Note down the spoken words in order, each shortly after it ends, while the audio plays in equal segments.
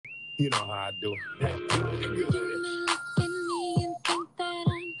You know how I do.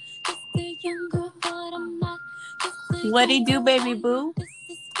 What do you do, baby boo?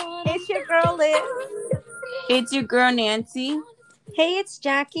 It's your girl, Liz. It's your girl, Nancy. Hey, it's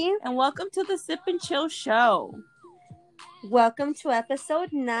Jackie. And welcome to the Sip and Chill Show. Welcome to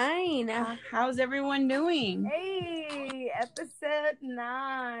episode 9. How's everyone doing? Hey, episode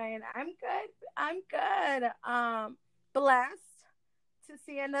 9. I'm good. Blessed to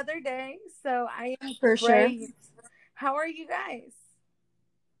see another day. So I am For great. sure. How are you guys?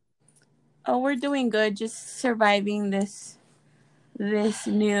 Oh, we're doing good. Just surviving this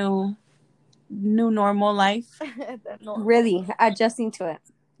new normal life. Really adjusting to it.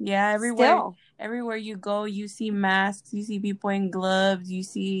 Yeah, everywhere you go, you see masks, you see people in gloves, you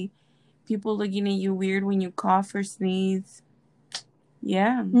see people looking at you weird when you cough or sneeze.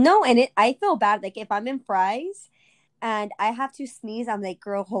 Yeah. No, and I feel bad. Like if I'm in Fry's and I have to sneeze, I'm like,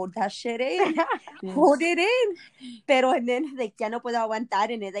 girl, hold that shit in. Yes. Hold it in. Pero and then like ya no puedo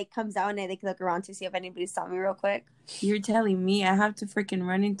aguantar, and it like comes out and I like look around to see if anybody saw me real quick. You're telling me I have to freaking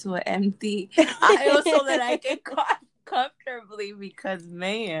run into an empty aisle so that I can cough comfortably because,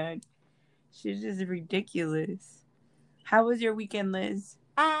 man, she's just ridiculous. How was your weekend, Liz?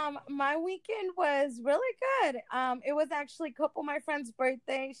 My weekend was really good. It was actually a couple of my friends'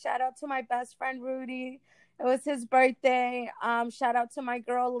 birthday. Shout out to my best friend, Rudy. It was his birthday. Shout out to my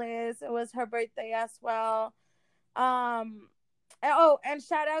girl, Liz. It was her birthday as well. And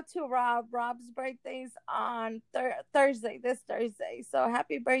shout out to Rob. Rob's birthday's on Thursday, this Thursday. So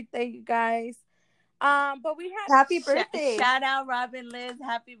happy birthday, you guys. But we had happy birthday. Shout out Rob and Liz.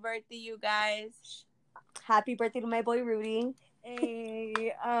 Happy birthday, you guys. Happy birthday to my boy Rudy.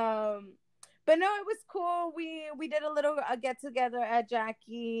 Hey, but no, it was cool. We did a little get together at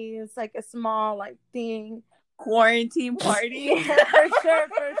Jackie's, like a small thing, quarantine party. Yeah, for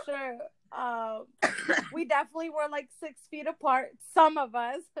sure. We definitely were 6 feet apart, some of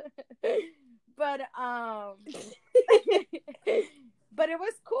us, but but it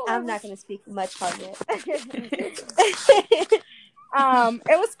was cool. I'm not gonna speak much on it.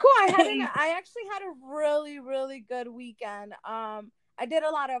 It was cool. I actually had a really, really good weekend. I did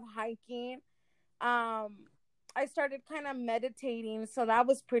a lot of hiking. I started kind of meditating, so that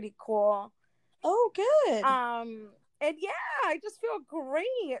was pretty cool. Oh, good. And yeah, I just feel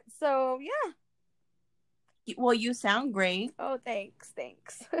great. So yeah. Well, you sound great. Oh, thanks.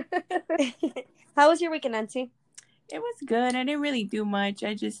 How was your weekend, Nancy? It was good. I didn't really do much.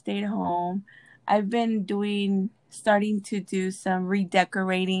 I just stayed home. I've been starting to do some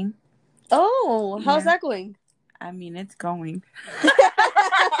redecorating. Oh, how's that going? I mean, it's going.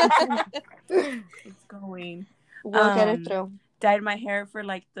 It's going. We'll get it through. Dyed my hair for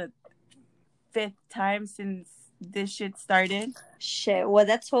the 5th time since this shit started. Shit. Well,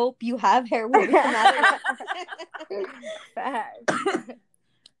 let's hope you have hair when you come out of it.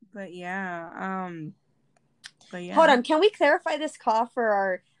 But yeah. Hold on. Can we clarify this cough for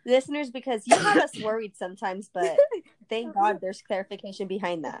our listeners, because you have us worried sometimes, but thank God there's clarification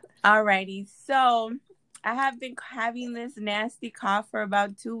behind that. Alrighty, so I have been having this nasty cough for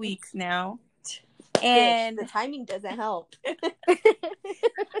about 2 weeks now, and the timing doesn't help.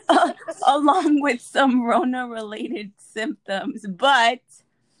 Along with some Rona-related symptoms, but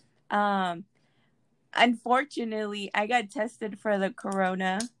unfortunately, I got tested for the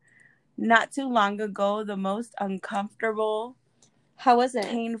corona not too long ago. The most uncomfortable. How was it?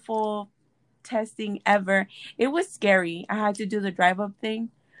 Painful testing ever. It was scary. I had to do the drive-up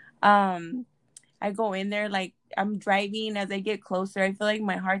thing. I go in there I'm driving. As I get closer, I feel like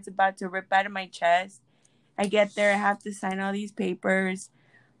my heart's about to rip out of my chest. I get there, I have to sign all these papers.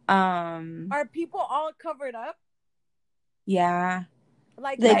 Are people all covered up? Yeah.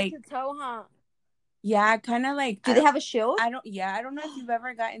 Head to toe, huh? Yeah, kind of Do they have a shield? I don't know if you've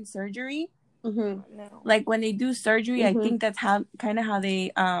ever gotten surgery. Mm-hmm. No. When they do surgery, mm-hmm. I think that's how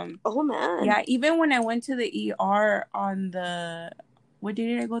they oh man. Yeah, even when I went to the ER on the what day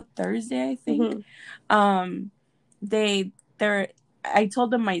did I go? Thursday, I think. Mm-hmm. I told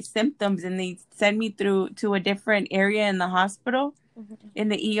them my symptoms, and they sent me through to a different area in the hospital, in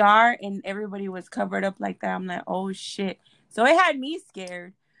the ER, and everybody was covered up like that. I'm like, oh shit. So it had me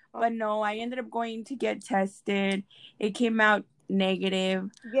scared. But no, I ended up going to get tested. It came out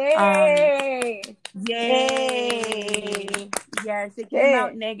negative. Yay! Yay! Yes, it came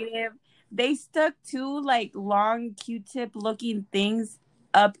out negative. They stuck 2 long Q-tip looking things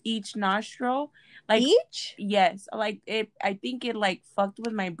up each nostril. Each? Yes. It. I think it fucked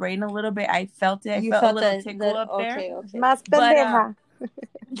with my brain a little bit. I felt it. I felt a little tickle up there. Más pendeja.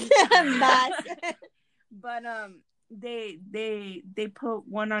 But they put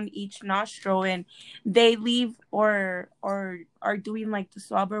one on each nostril, and they leave or are doing like the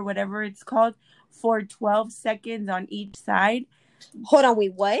swab or whatever it's called for 12 seconds on each side. Hold on,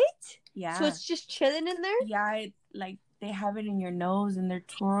 wait, what? Yeah. So it's just chilling in there? Yeah, it, like they have it in your nose and they're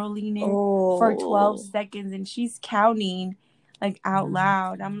twirling it for 12 seconds, and she's counting like out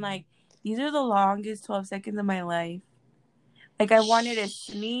loud. I'm like, these are the longest 12 seconds of my life. Like, I wanted to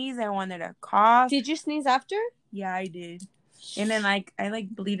sneeze, I wanted to cough. Did you sneeze after? Yeah, I did. And then like I like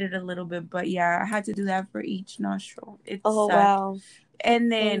bleeded a little bit, but yeah, I had to do that for each nostril. It sucked. Wow.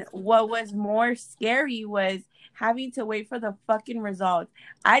 And then what was more scary was having to wait for the fucking results.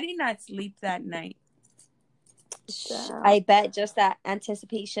 I did not sleep that night. I bet, just that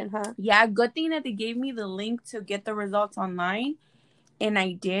anticipation, huh? Yeah, good thing that they gave me the link to get the results online, and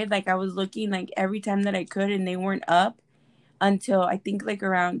I did. Like, I was looking like every time that I could, and they weren't up until I think like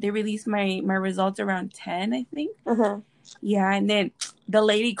around, they released my results around 10, I think. Yeah, and then the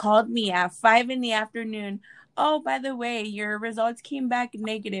lady called me at 5 p.m. Oh, by the way, your results came back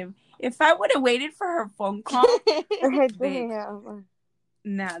negative. If I would have waited for her phone call,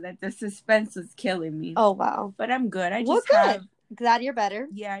 nah, that the suspense was killing me. Oh, wow. But I'm good. Glad you're better.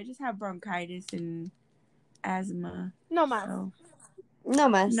 Yeah, I just have bronchitis and asthma. No mas. So. No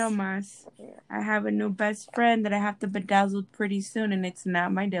mas. No mas. I have a new best friend that I have to bedazzle pretty soon, and it's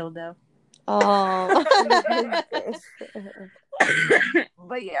not my dildo. Oh.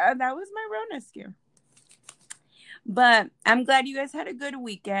 But yeah, that was my Rona scare. But I'm glad you guys had a good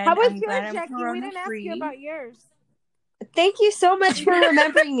weekend. How was yours, Jackie? We didn't ask you about yours. Thank you so much for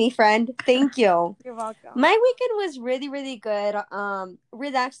remembering me, friend. Thank you. You're welcome. My weekend was really, really good.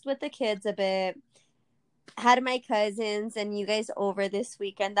 Relaxed with the kids a bit. Had my cousins and you guys over this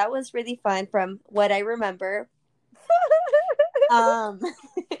weekend. That was really fun from what I remember. Other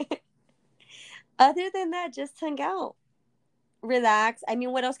than that, just hung out. Relax. I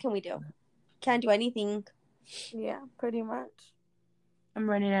mean, what else can we do? Can't do anything. Yeah, pretty much. I'm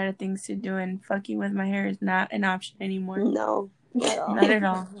running out of things to do, and fucking with my hair is not an option anymore. No. Not at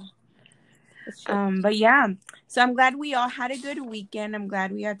all. But yeah, so I'm glad we all had a good weekend. I'm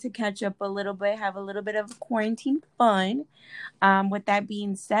glad we had to catch up a little bit, have a little bit of quarantine fun. With that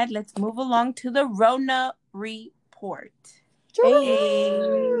being said, let's move along to the Rona report.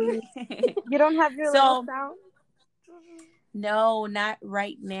 Hey. You don't have your little sound? No, not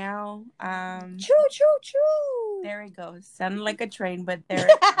right now. Choo choo choo. There it goes. Sounded like a train, but there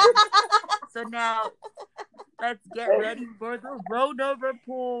it goes. So now let's get ready for the Rona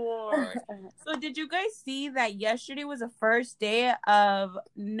report. So did you guys see that yesterday was the first day of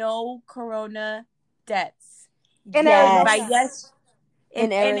no corona deaths? In Arizona.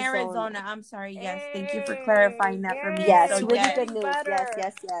 I'm sorry. Yes, thank you for clarifying that for me. Yes, so, really good news.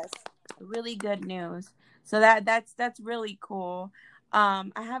 Yes. Really good news. So that's really cool. I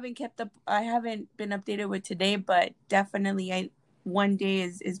haven't been updated with today, but definitely one day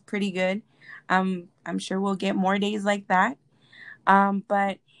is pretty good. I'm sure we'll get more days like that.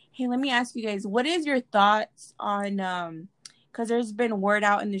 But hey, let me ask you guys, what is your thoughts on because there's been word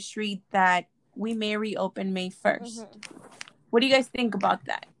out in the street that we may reopen May 1st. What do you guys think about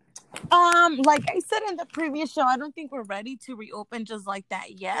that? Like I said in the previous show, I don't think we're ready to reopen just like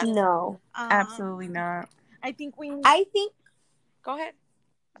that yet. No, absolutely not. Go ahead.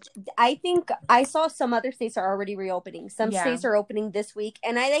 I think I saw some other states are already reopening. Some states are opening this week,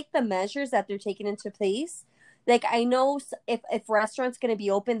 and I like the measures that they're taking into place. Like, I know if restaurants going to be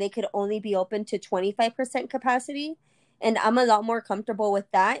open, they could only be open to 25% capacity, and I'm a lot more comfortable with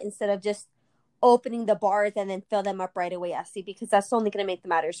that instead of just opening the bars and then fill them up right away, Essie, because that's only going to make the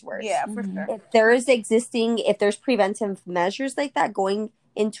matters worse. Yeah, for sure. If there's preventive measures like that going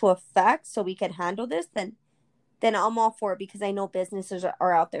into effect so we can handle this, then I'm all for it, because I know businesses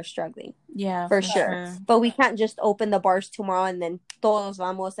are out there struggling. Yeah, for sure. But we can't just open the bars tomorrow and then todos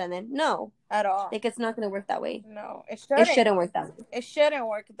vamos and then no. At all. Like, it's not going to work that way. No, it shouldn't work that way. It shouldn't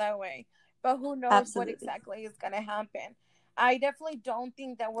work that way. But who knows what exactly is going to happen. I definitely don't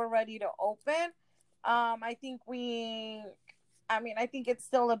think that we're ready to open. I think it's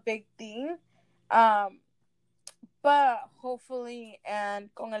still a big thing. But hopefully,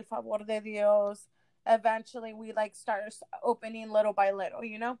 and con el favor de Dios, eventually we start opening little by little,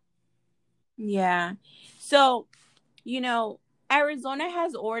 you know? Yeah. So, Arizona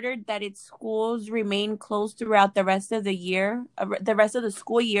has ordered that its schools remain closed throughout the rest of the year, the rest of the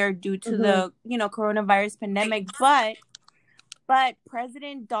school year, due to the, coronavirus pandemic. But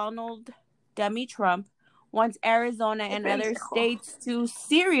President Donald Dummy Trump wants Arizona and other states to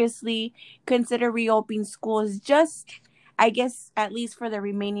seriously consider reopening schools, just, I guess, at least for the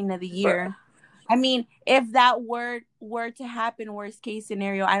remaining of the year. I mean, if that were to happen, worst case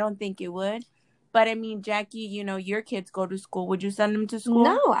scenario, I don't think it would. But I mean, Jackie, you know, your kids go to school. Would you send them to school?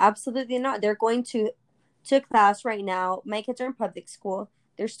 No, absolutely not. They're going to class right now. My kids are in public school.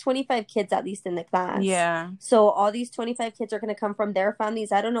 There's 25 kids at least in the class. Yeah. So all these 25 kids are going to come from their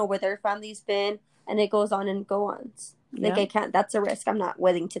families. I don't know where their family's been, and it goes on and go on. Like, I can't. That's a risk I'm not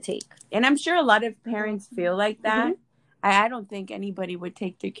willing to take. And I'm sure a lot of parents feel like that. I don't think anybody would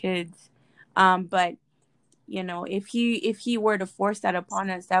take their kids. But you know, if he were to force that upon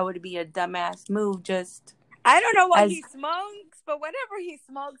us, that would be a dumbass move. Just I don't know what he smokes, but whenever he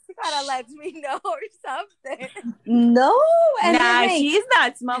smokes, he gotta let me know or something. No, and nah, she's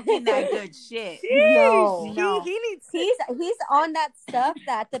not smoking that good shit. No. He needs. He's on that stuff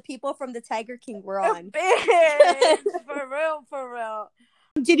that the people from the Tiger King were on. Bitch, for real.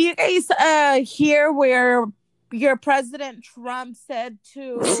 Did you guys hear where your President Trump said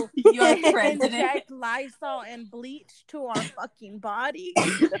to inject Lysol and bleach to our fucking body?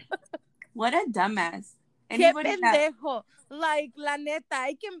 What a dumbass. Qué pendejo. Like, la neta,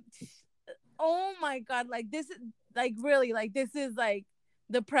 I can... Oh my God. Like, this is... Like, really, like, this is, like,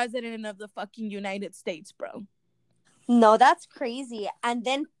 the president of the fucking United States, bro. No, that's crazy. And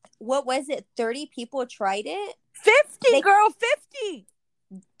then, what was it? 30 people tried it? 50, girl, 50!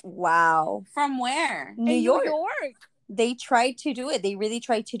 Wow. From where? New York. They tried to do it. They really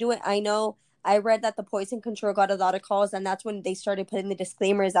tried to do it. I know. I read that the poison control got a lot of calls, and that's when they started putting the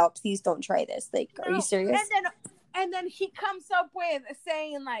disclaimers out. Please don't try this. Like, are you serious? And then he comes up with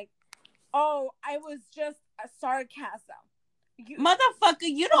saying, like, oh, I was just a sarcasm. Motherfucker,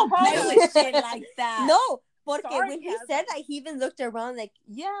 you don't play with shit like that. No, porque when he said that, he even looked around like,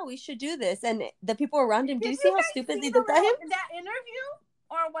 yeah, we should do this. And the people around him, do you see how stupid they looked at him? That interview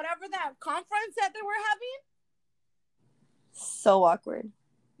or whatever, that conference that they were having? So awkward.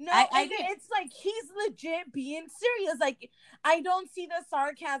 No, it's like he's legit being serious. Like, I don't see the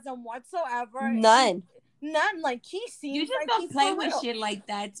sarcasm whatsoever. None. Like, he seems you just like don't play with shit like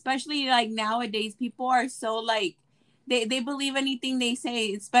that. Especially like nowadays, people are so like they believe anything they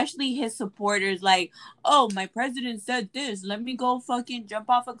say. Especially his supporters. Like, oh, my president said this. Let me go fucking jump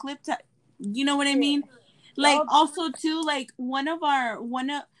off a cliff. You know what I mean? Like, also too, like when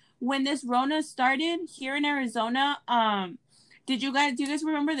this Rona started here in Arizona, do you guys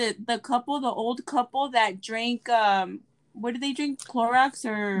remember the old couple that drank what did they drink? Clorox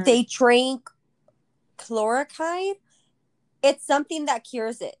or they drank chloroquine? It's something that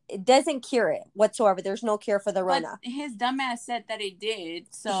cures it. It doesn't cure it whatsoever. There's no cure for the Rona. But his dumbass said that it did.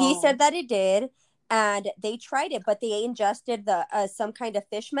 So he said that it did, and they tried it, but they ingested the some kind of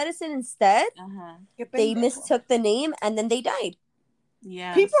fish medicine instead. They mistook the name, and then they died.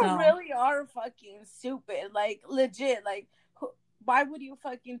 Yeah, people really are fucking stupid. Like, legit. Like, why would you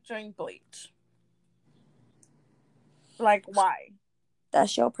fucking drink bleach? Like, why?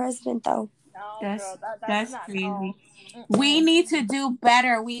 That's your president, though. No, that's crazy. No. We need to do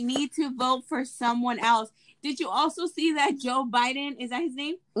better. We need to vote for someone else. Did you also see that Joe Biden, is that his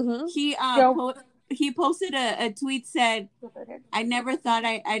name? Mm-hmm. He posted a tweet, said, I never thought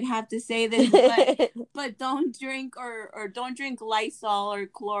I'd have to say this, but don't drink or don't drink Lysol or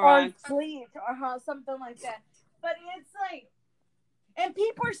Clorox. Or bleach or something like that. But it's like, and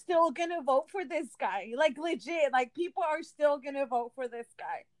people are still going to vote for this guy. Like, legit. Like, people are still going to vote for this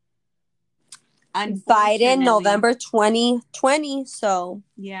guy. Biden, November 2020. So,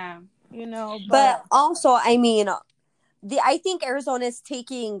 yeah. You know. But also, I mean, I think Arizona is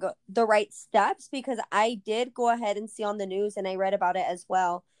taking the right steps, because I did go ahead and see on the news, and I read about it as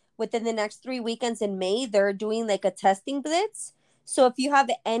well. Within the next 3 weekends in May, they're doing like a testing blitz. So if you have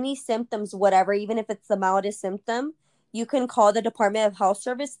any symptoms, whatever, even if it's the mildest symptom, you can call the Department of Health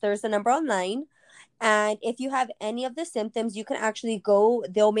Service. There's a number online. And if you have any of the symptoms, you can actually go,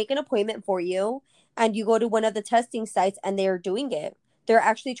 they'll make an appointment for you, and you go to one of the testing sites, and they're doing it. They're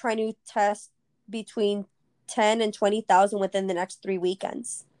actually trying to test between 10 and 20,000 within the next 3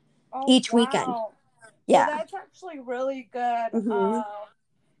 weekends. Each weekend. Yeah. So that's actually really good. Mm-hmm.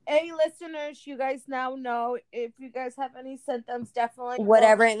 Hey, listeners, you guys now know if you guys have any symptoms, definitely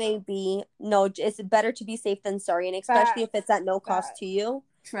whatever it may be. No, it's better to be safe than sorry, and especially if it's at no cost to you.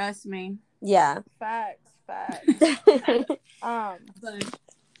 Trust me. Yeah. Facts. But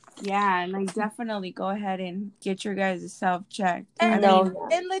yeah, like, definitely go ahead and get your guys' self checked. And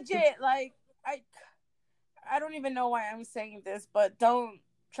legit, like, I don't even know why I'm saying this, but don't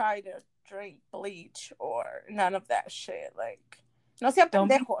try to drink bleach or none of that shit. Like, no sean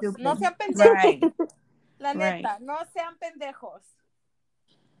pendejos. No sean pendejos. Right. La neta, no sean pendejos.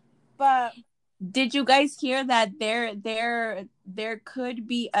 But Did you guys hear that there could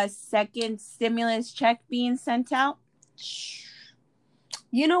be a second stimulus check being sent out?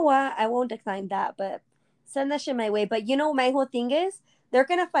 You know what? I won't decline that, but send that shit my way. But you know, my whole thing is they're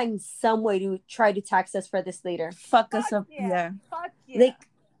gonna find some way to try to tax us for this later. Fuck us up, yeah. Fuck yeah. Like,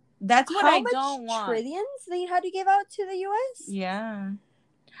 that's what how I much don't want. trillions they had to give out to the U.S. Yeah.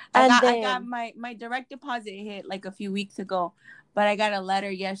 And I got my direct deposit hit like a few weeks ago, but I got a letter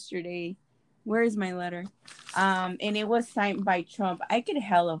yesterday. Where is my letter? And it was signed by Trump. I could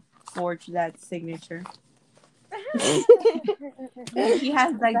hella forge that signature. He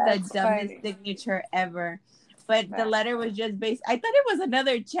has like the dumbest signature ever. But the letter was just based. I thought it was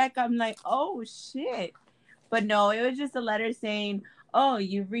another check. I'm like, oh shit. But no, it was just a letter saying, oh,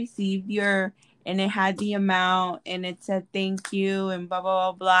 you've received your, and it had the amount and it said thank you and blah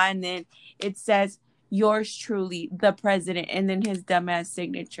blah blah blah. And then it says yours truly, the president, and then his dumbass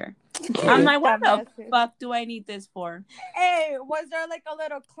signature. I'm like, what the fuck do I need this for? Hey, was there like a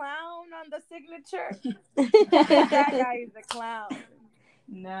little clown on the signature? That guy is a clown.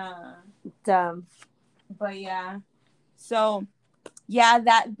 Nah. Dumb. But yeah. So yeah,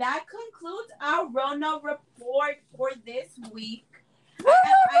 that concludes our Rona report for this week.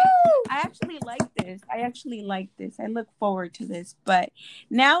 I actually like this. I look forward to this. But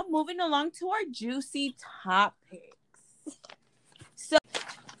now moving along to our juicy topics. So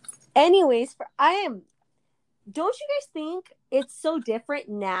anyways, don't you guys think it's so different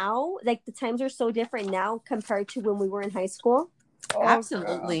now? Like the times are so different now compared to when we were in high school? Oh,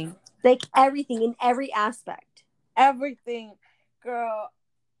 absolutely. Girl. Like everything in every aspect. Everything, girl.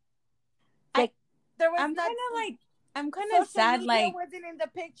 Like I'm kind of sad. Like wasn't in the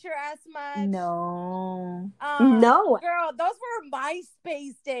picture as much. No. No, girl, those were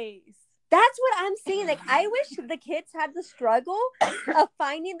MySpace days. That's what I'm saying. Like, I wish the kids had the struggle of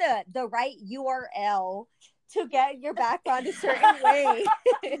finding the right URL to get your back on a certain way.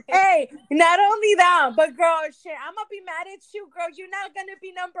 Hey, not only that, but girl, shit, I'm gonna be mad at you, girl. You're not gonna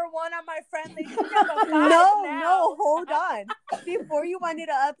be number one on my friend list. No, hold on. Before you wanted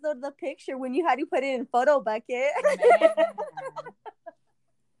to upload the picture when you had to put it in Photo Bucket.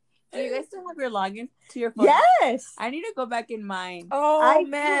 Do you guys still have your login to your phone? Yes. I need to go back in mine. Oh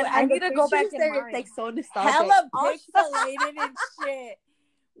man, I need to go back in mine. It's like so nostalgic. Hella pixelated and shit.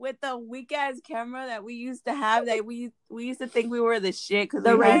 With the weak ass camera that we used to have, that we used to think we were the shit because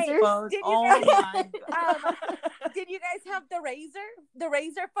the we Razor. Oh my god! Did you guys have the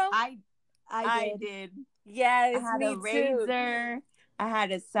Razor phone? I did. Yes, I had a Razor. I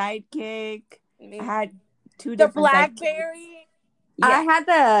had a Sidekick. I had two the different BlackBerry. Yeah. I had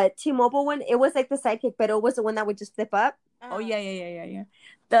the T-Mobile one. It was like the Sidekick, but it was the one that would just flip up. Oh yeah.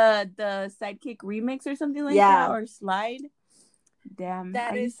 The Sidekick Remix or something like that, or Slide. Damn,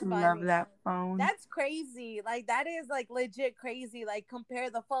 I used to love that phone. That's crazy. Like that is like legit crazy. Like compare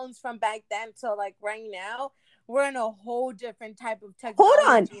the phones from back then to like right now. We're in a whole different type of technology. Hold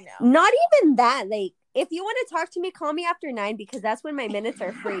on, now. Not even that. Like if you want to talk to me, call me after 9 because that's when my minutes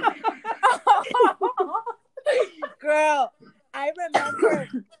are free. Girl, I remember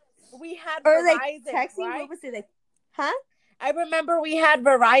we had or Verizon, like texting. right? What was it like? Huh? I remember we had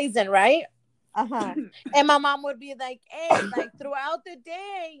Verizon, right? And my mom would be like, hey, like throughout the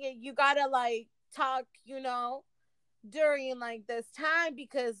day, you gotta like talk, during like this time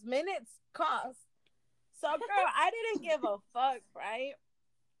because minutes cost. So girl, I didn't give a fuck, right?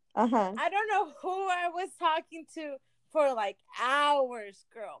 I don't know who I was talking to for like hours,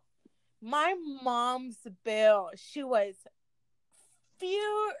 girl. My mom's bill, she was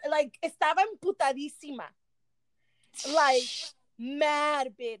estaba emputadísima. Like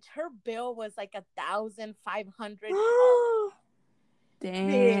mad bitch. Her bill was like $1,500. Damn.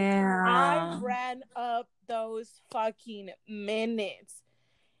 Bitch, I ran up those fucking minutes.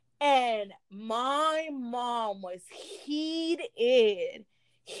 And my mom was heated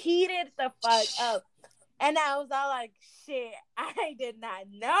the fuck up. And I was all like, shit, I did not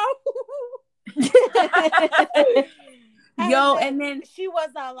know. And then she was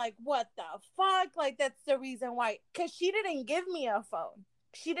all like, what the fuck? Like, that's the reason why. Because she didn't give me a phone.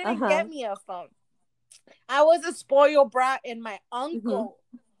 She didn't get me a phone. I was a spoiled brat, and my uncle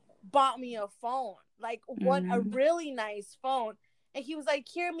bought me a phone. Like, a really nice phone. And he was like,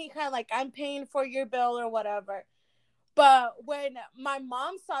 here, Mika, like, I'm paying for your bill or whatever. But when my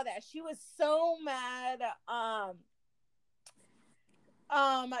mom saw that, she was so mad.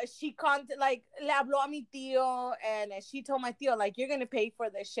 She le habló a mi tío, and she told my tío, like, you're gonna pay for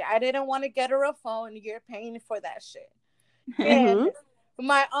this shit. I didn't want to get her a phone. You're paying for that shit. And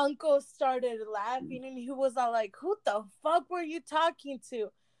my uncle started laughing, and he was all like, who the fuck were you talking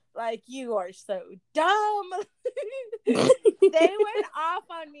to? Like, you are so dumb. They went off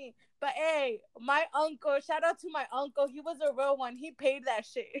on me. But hey, my uncle, shout out to my uncle. He was a real one. He paid that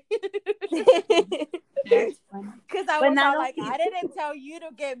shit. That's funny. Because I was all like, I didn't tell you to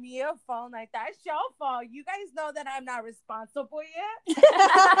get me a phone. Like, that's your fault. You guys know that I'm not responsible yet.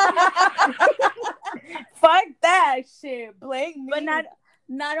 Fuck that shit. Blame me. But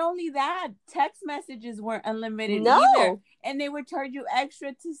not only that, text messages weren't unlimited No. either. And they would charge you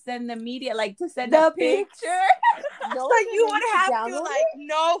extra to send the media, like to send a picture. So you would have to like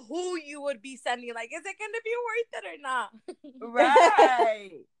know who you would be sending. Like, is it going to be worth it or not?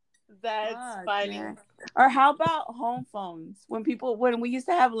 Right. That's funny. Man. Or how about home phones? When we used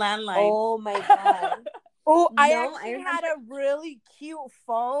to have landlines. Oh my God. Oh, I actually had a really cute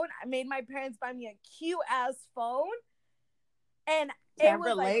phone. I made my parents buy me a cute ass phone. And it was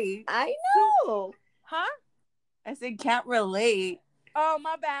relate. Like, I know. Huh? I said can't relate. Oh,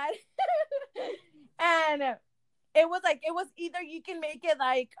 my bad. And it was either you can make it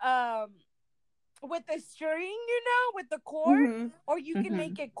like with the string, with the cord, or you can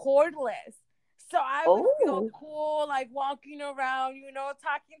make it cordless. So I would feel cool, like walking around,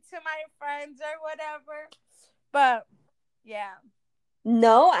 talking to my friends or whatever. But yeah.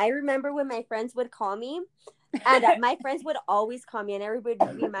 No, I remember when my friends would call me. And my friends would always call me, and everybody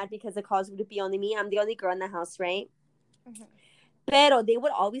would be mad because the calls would be only me. I'm the only girl in the house, right? Pero they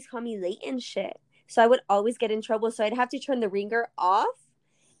would always call me late and shit. So I would always get in trouble. So I'd have to turn the ringer off.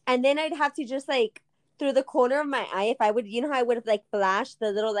 And then I'd have to just like through the corner of my eye, if I would, how I would like flash,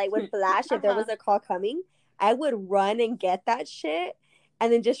 the little light would flash if there was a call coming. I would run and get that shit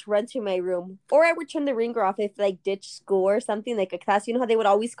and then just run to my room. Or I would turn the ringer off if like ditch school or something, like a class. You know how they would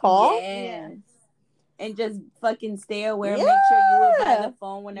always call? Yes. And just fucking stay aware. Yeah. Make sure you were by the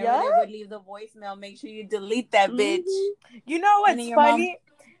phone whenever they would leave the voicemail. Make sure you delete that bitch. You know what's funny?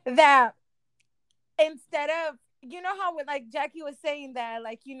 That instead of, how like Jackie was saying that,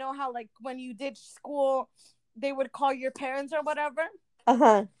 like, how like when you ditch school, they would call your parents or whatever.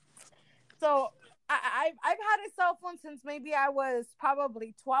 So I've had a cell phone since maybe I was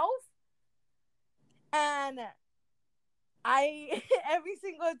probably 12, and every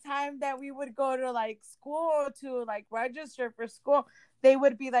single time that we would go to like school to like register for school, they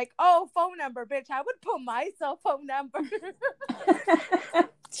would be like, oh, phone number, bitch. I would put my cell phone number.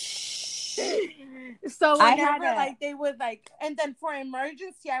 So whenever like they would like, and then for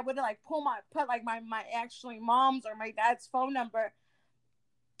emergency, I would like put my actually mom's or my dad's phone number.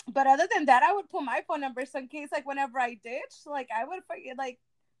 But other than that, I would put my phone number so in case like whenever I ditch, like I would forget, like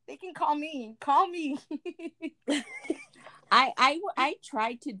they can call me. I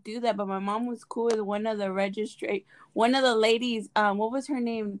tried to do that, but my mom was cool with one of the ladies. What was her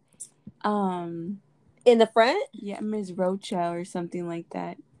name? In the front? Yeah, Miss Rocha or something like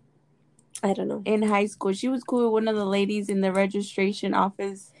that. I don't know. In high school, she was cool with one of the ladies in the registration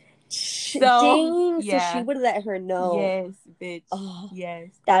office. So she would let her know. Yes, bitch. Oh, yes.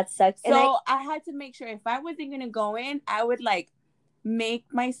 That sucks. So I had to make sure if I wasn't gonna go in, I would like make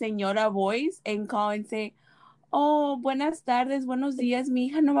my señora voice and call and say, oh, buenas tardes, buenos días, mi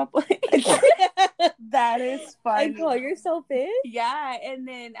hija no va a poder. That is funny. And call yourself in? Yeah, and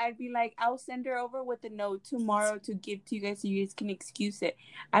then I'd be like, I'll send her over with a note tomorrow to give to you guys so you guys can excuse it.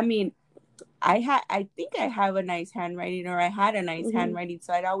 I mean, I think I have a nice handwriting, or I had a nice handwriting,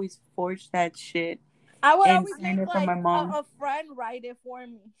 so I'd always forge that shit. I would always make like a friend write it for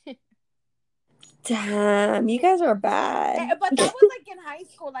me. Damn, you guys are bad. But that was like in high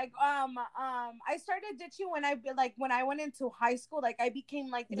school. Like I started ditching when I went into high school. Like I became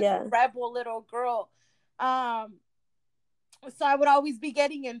like this rebel little girl. So I would always be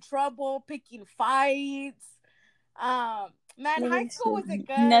getting in trouble, picking fights. Man, high school wasn't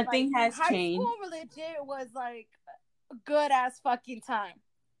good. Nothing has changed. High school legit was like a good ass fucking time.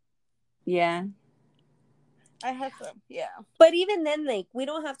 Yeah. I had some, yeah. But even then, like, we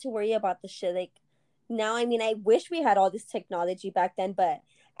don't have to worry about the shit. Like, now, I mean, I wish we had all this technology back then, but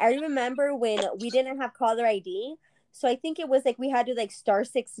I remember when we didn't have caller ID. So I think it was like we had to like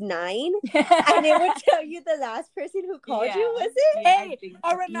 *69 and it would tell you the last person who called you, was it? Yeah, hey,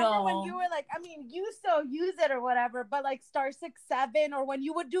 I remember when you were like, I mean, you still use it or whatever, but like *67, or when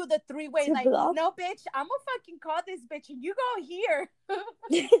you would do the 3-way, like, block? No, bitch, I'm gonna fucking call this bitch and you go here.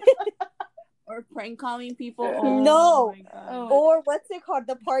 Or prank calling people. No. Or what's it called?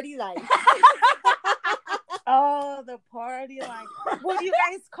 The party line. Oh, the party line. Would you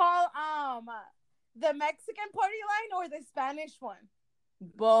guys call the Mexican party line or the Spanish one?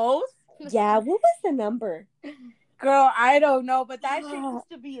 Both? Yeah, what was the number? Girl, I don't know, but that shit used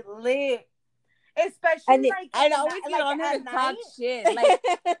to be lit. Especially And like I'd at always ni- get like on there at to talk night. shit.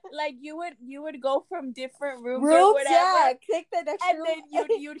 Like you would go from different rooms or Rooms, whatever. yeah. Click the next And room. then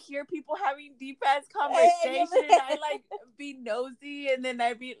you'd hear people having deep ass conversation. Hey, I like be nosy, and then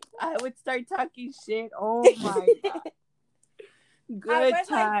I would start talking shit. Oh my god, I good would like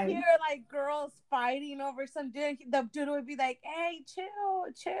time. hear like girls fighting over some dude. The dude would be like, "Hey, chill."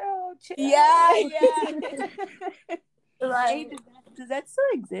 Yeah. Like, Hey, does that still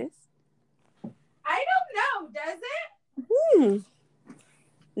exist? I don't know. Does it? Hmm.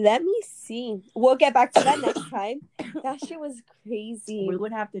 Let me see. We'll get back to that next time. That shit was crazy. We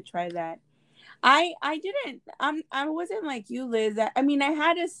would have to try that. I didn't. I wasn't like you, Liz. I mean, I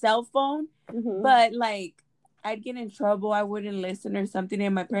had a cell phone, Mm-hmm. but like I'd get in trouble. I wouldn't listen or something,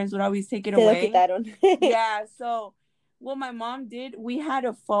 and my parents would always take it Te lo away. quitaron. Yeah. So what my mom did, we had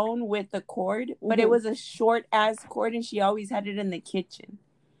a phone with a cord, but it Mhm. was a short ass cord, and she always had it in the kitchen,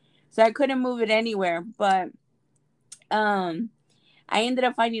 so I couldn't move it anywhere. But I ended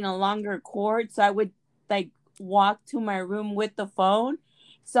up finding a longer cord, so I would like walk to my room with the phone.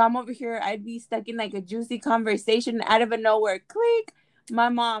 So I'm over here, I'd be stuck in like a juicy conversation, out of nowhere, click, my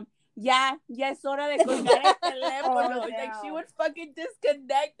mom, ya es hora de colgar el teléfono. Oh, Like she damn. would fucking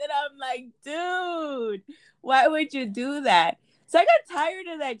disconnect, and I'm like, dude, why would you do that? So I got tired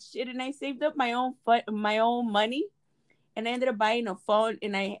of that shit, and I saved up my own money, and I ended up buying a phone,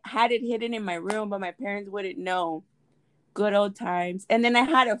 and I had it hidden in my room, but my parents wouldn't know. Good old times. And then I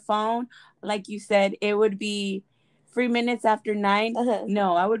had a phone, like you said, it would be 3 minutes after 9. Uh-huh.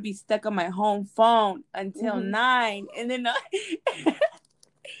 No, I would be stuck on my home phone until Mhm. 9, and then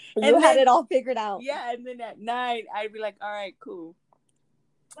You had it all figured out. yeah, and then at 9 I'd be like, all right, cool.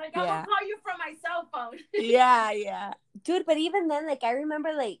 Like, I'm gonna call you from my cell phone. Yeah. Dude, but even then, like, I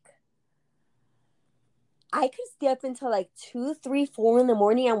remember, like, I could stay up until, like, 2, 3, 4 in the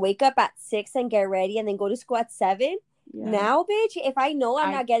morning and wake up at 6 and get ready and then go to school at 7. Yeah. Now, bitch, if I know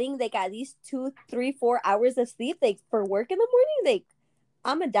I'm not getting, like, at least 2, 3, 4 hours of sleep, like, for work in the morning, like,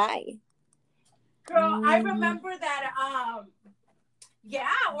 I'm gonna die. Girl, I remember that, yeah,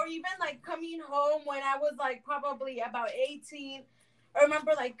 or even, like, coming home when I was, like, probably about 18. I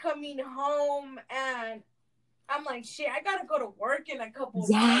remember, like, coming home and I'm like, shit, I gotta go to work in a couple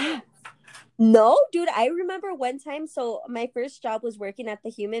minutes. No, dude, I remember one time, so my first job was working at the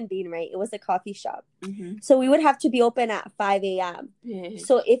Human Bean, right? It was a coffee shop. Mm-hmm. So we would have to be open at 5 a.m. Bitch.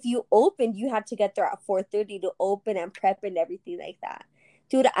 So if you opened, you had to get there at 4:30 to open and prep and everything like that.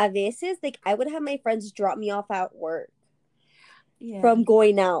 Dude, a veces, like, I would have my friends drop me off at work from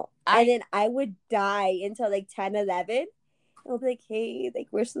going out. And then I would die until, like, 10, 11. I'll be like, hey, like,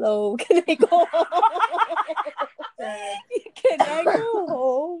 we're slow. Can I go home? Can I go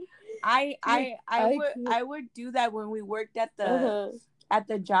home? I would do that when we worked at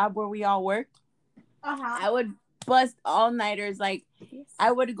the job where we all worked. I would bust all-nighters. Like,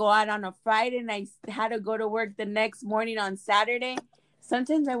 I would go out on a Friday and I had to go to work the next morning on Saturday.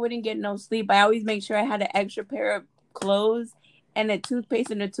 Sometimes I wouldn't get no sleep. I always make sure I had an extra pair of clothes and a toothpaste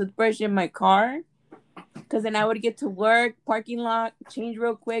and a toothbrush in my car, because then I would get to work, parking lot, change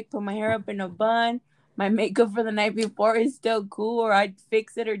real quick, put my hair up in a bun. My makeup for the night before is still cool, or I'd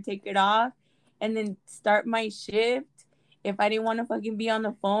fix it or take it off, and then start my shift. If I didn't want to fucking be on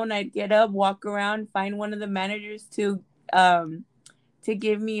the phone, I'd get up, walk around, find one of the managers to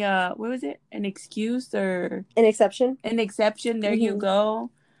give me an excuse or an exception. There you go.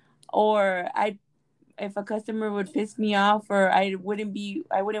 Or if a customer would piss me off, or I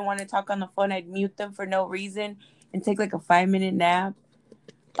wouldn't want to talk on the phone, I'd mute them for no reason and take like a 5-minute nap.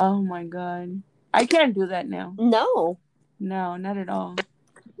 Oh my god. I can't do that now. No, not at all.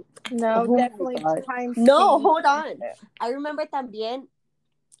 No, definitely time. No, hold on. I remember también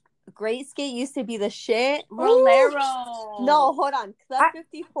Great Skate used to be the shit. Rolero. No, hold on. Club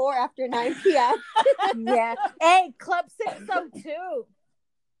 54 after 9 p.m. Yeah. Hey, Club 602.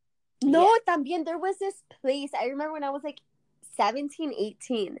 No, también there was this place. I remember when I was like 17,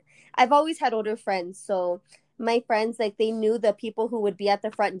 18. I've always had older friends, so my friends, like, they knew the people who would be at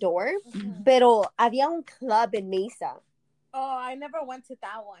the front door. Pero había un club in Mesa. Oh, I never went to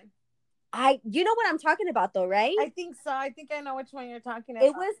that one. You know what I'm talking about, though, right? I think so. I think I know which one you're talking about.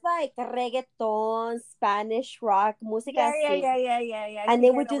 It was like reggaeton, Spanish rock, música así. Yeah. And they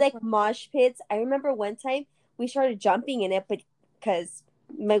would do like mosh pits. I remember one time we started jumping in it, but because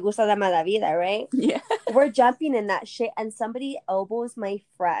me gusta la mala vida, right? Yeah. We're jumping in that shit, and somebody elbows my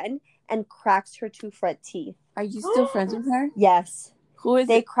friend and cracks her 2 front teeth. Are you still friends with her? Yes. Who is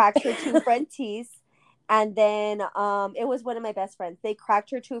They it? cracked her 2 front teeth. And then it was one of my best friends. They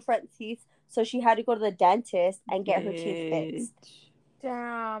cracked her 2 front teeth, so she had to go to the dentist and get her teeth fixed.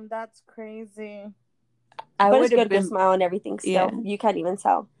 Damn, that's crazy. But it's good smile and everything still. Yeah. You can't even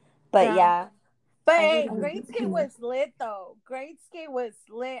tell. But yeah. But hey, Great Skate was lit though. Great Skate was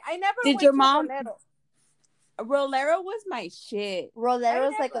lit. I never Did went your to mom Rolero. Rolero was my shit.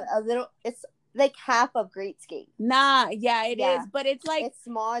 Rolero's like a little, it's like half of Great Skate. Nah, yeah, it is. But it's like, it's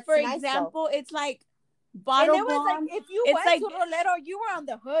small. It's for nice, example, though. it's like Bottle And it was Blonde. like, if you went to Rolero, you were on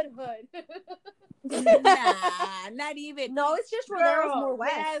the hood. Nah, not even. No, it's just Rolero's more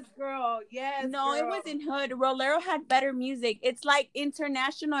west. Yes, girl. Yes, no, girl. It wasn't hood. Rolero had better music. It's like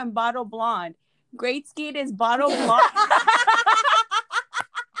International and Bottle Blonde. Great Skate is Bottle Blonde.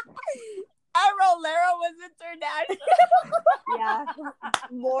 And Rolero was international. Yeah,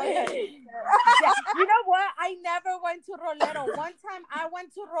 more. Yeah. You know what? I never went to Rolero. One time I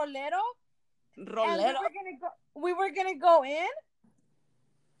went to Rolero. And we were gonna go in,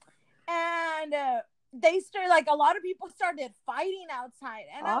 and they started, like, a lot of people started fighting outside,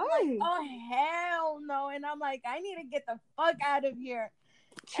 and I'm like, oh hell no! And I'm like, I need to get the fuck out of here.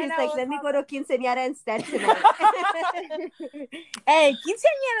 She's like, let me go to quinceañera instead tonight. Hey,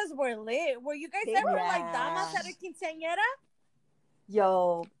 quinceañeras were lit. Were you guys ever like damas at a quinceañera?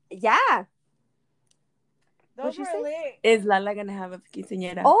 Yo, yeah. Those were lit. Is Lala gonna have a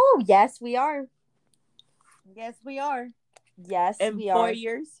quinceañera? Oh, yes, we are. Yes, we are. Yes, in we 4 are.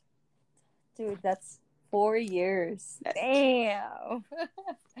 years? Dude, that's 4 years. Damn.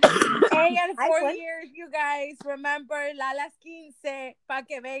 Hey, in 4 years, you guys, remember Lala's Quince, pa'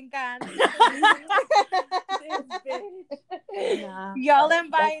 que vengan. Y'all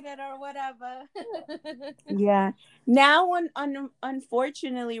invited or whatever. Yeah. Now,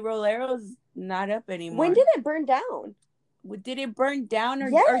 unfortunately, Rolero's not up anymore. When did it burn down? Did it burn down, or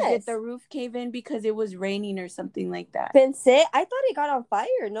did the roof cave in because it was raining or something like that? I thought it got on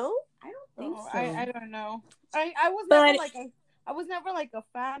fire. No, I don't think so. I don't know. I was never I was never like a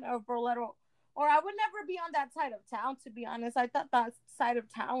fan of Rolero, or I would never be on that side of town. To be honest, I thought that side of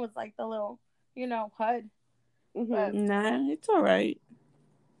town was like the little, hood. Mm-hmm. But, nah, it's all right.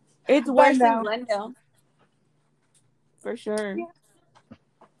 It's worse than Glendale, for sure. Yeah.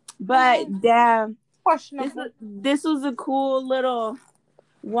 But damn. This was a cool little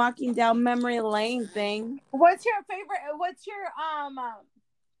walking down memory lane thing. What's your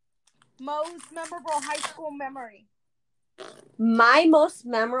most memorable high school memory? My most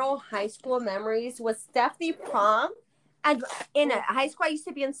memorable high school memories was definitely prom. And in high school, I used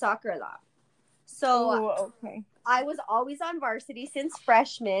to be in soccer a lot. So I was always on varsity since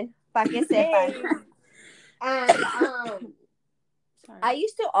freshman. Pa que sepan. And I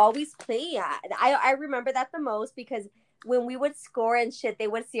used to always play. I remember that the most because when we would score and shit, they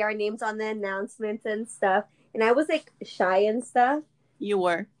would see our names on the announcements and stuff. And I was like shy and stuff. You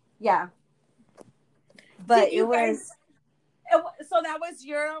were. Yeah. But it was. So that was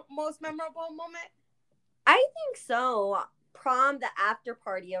your most memorable moment? I think so. Prom, the after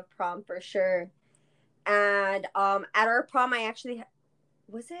party of prom for sure. And at our prom, I actually.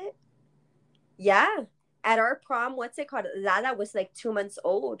 Was it? Yeah. At our prom, what's it called? Lala was like 2 months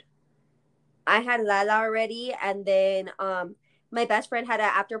old. I had Lala already, and then my best friend had an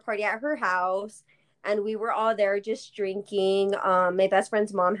after party at her house, and we were all there just drinking. My best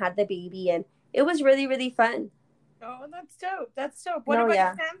friend's mom had the baby, and it was really, really fun. Oh, that's dope. That's dope. What about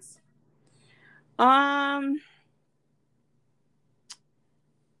your friends?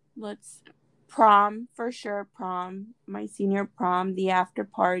 Prom for sure. Prom, my senior prom, the after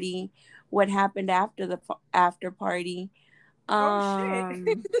party. What happened after the after party? The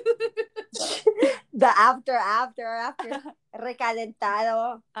after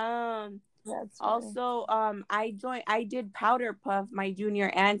recalentado. Also, I did Powder Puff my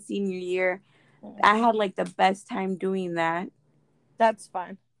junior and senior year. I had like the best time doing that. That's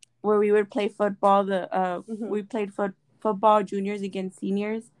fun. Where we would play football. We played football juniors against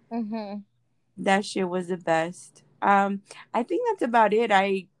seniors. Mm-hmm. That shit was the best. I think that's about it.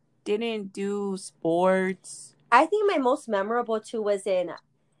 I didn't do sports. I think my most memorable too was I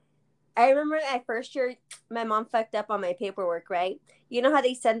remember my first year, my mom fucked up on my paperwork, right? You know how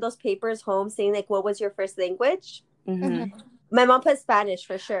they send those papers home saying like, what was your first language? Mm-hmm. My mom put Spanish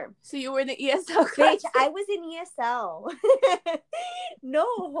for sure. So you were in the ESL class? Bitch, I was in ESL. No,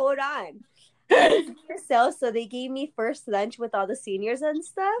 hold on. I was in ESL, so they gave me first lunch with all the seniors and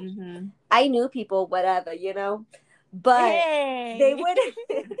stuff. Mm-hmm. I knew people, whatever, But they would,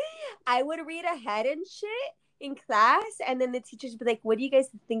 I would read ahead and shit in class, and then the teachers would be like, what do you guys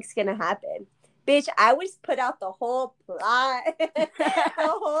think's gonna happen? Bitch, I would put out the whole plot, the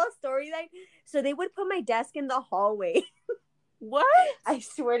whole storyline. So they would put my desk in the hallway. What? I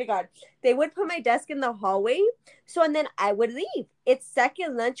swear to God. They would put my desk in the hallway. So, and then I would leave. It's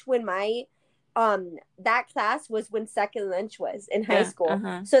second lunch when my, that class was when second lunch was in high school.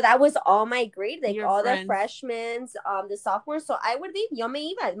 So that was all my grade, like Your all friends. the freshmen, the sophomores. So I would leave. Yo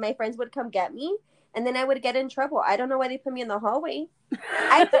me iba. My friends would come get me. And then I would get in trouble. I don't know why they put me in the hallway.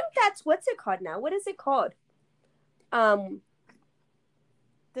 I think that's, what's it called now? What is it called? It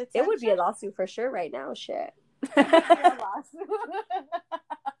would be a lawsuit for sure right now. Shit.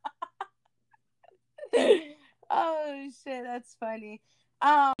 Oh shit, that's funny.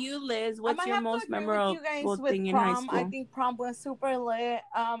 You, Liz, what's your most memorable thing in prom. high school? I think prom was super lit.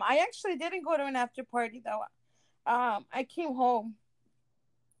 I actually didn't go to an after party though. I came home.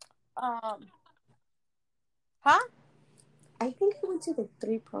 Huh? I think I went to the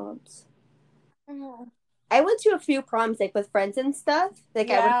 3 proms. Mm-hmm. I went to a few proms, like with friends and stuff. Like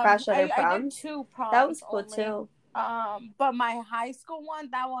I would crash other proms. I did 2 proms. That was cool only. too. But my high school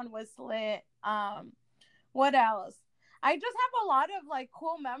one, that one was lit. What else? I just have a lot of like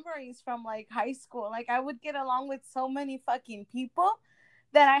cool memories from like high school. Like I would get along with so many fucking people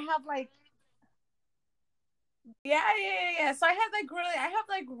that I have like. Yeah. So I have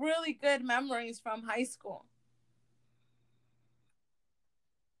really good memories from high school.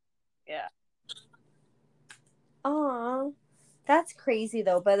 Yeah. Aw, that's crazy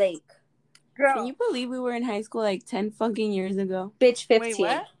though. But like, girl, can you believe we were in high school like 10 fucking years ago? Bitch, 15. Wait,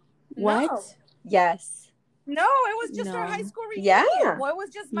 what? What? No. Yes. No, it was just our high school reunion. Yeah. Well, it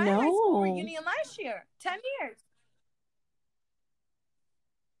was just my high school reunion last year. 10 years.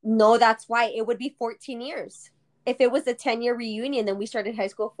 No, that's why it would be 14 years. If it was a 10-year reunion, then we started high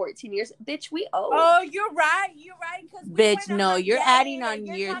school 14 years. Bitch, we owe. Oh, you're right. Bitch, no, you're adding on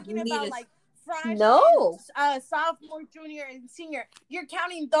years. You're talking about like freshman, no, sophomore, junior, and senior. You're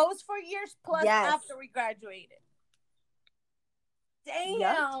counting those 4 years plus after we graduated.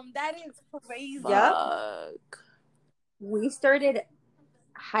 Damn, that is crazy. Fuck. We started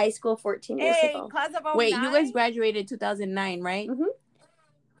high school 14 years ago. Class of 09? Wait, you guys graduated 2009, right? Mm-hmm.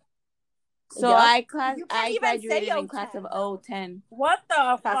 So I graduated in class of 010. What the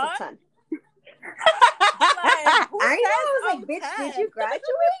class fuck? Of 10. Like, I know. I was like, bitch, did you graduate?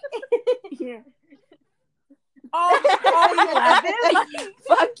 Yeah. Oh, 11?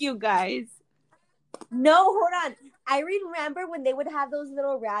 Fuck you guys. No, hold on. I remember when they would have those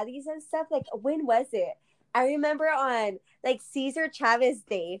little rallies and stuff. Like, when was it? I remember on like Cesar Chavez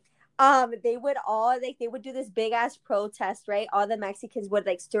Day. They would all they would do this big ass protest, right? All the Mexicans would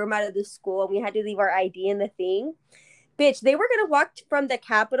like storm out of the school, and we had to leave our ID in the thing. Bitch, they were gonna walk from the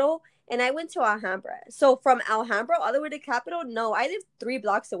Capitol, and I went to Alhambra. So from Alhambra all the way to Capitol, no, I live 3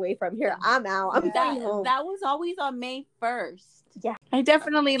 blocks away from here. I'm out. I'm going home. That was always on May 1st. Yeah, I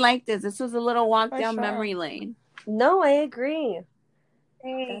definitely liked this. This was a little walk down memory lane. No, I agree.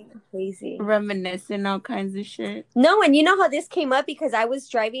 That's crazy. Reminiscing all kinds of shit. No, and you know how this came up? Because I was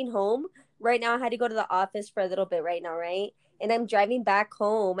driving home. Right now I had to go to the office for a little bit right now, right? And I'm driving back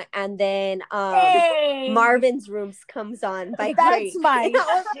home, and then Marvin's Rooms comes on by Drake. That's my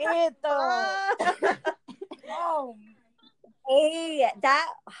shit, though. Oh. Hey, that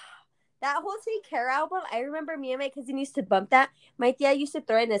whole Take Care album, I remember me and my cousin used to bump that. My tia used to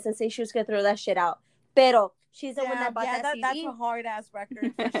threaten us and say she was going to throw that shit out. Pero she's the one that bought that CD. That's a hard ass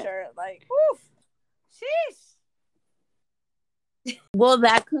record for sure. Like, woof. Sheesh. Well,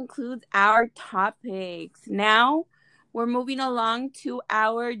 that concludes our topics. Now we're moving along to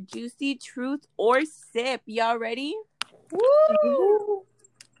our juicy truth or sip. Y'all ready? Woo!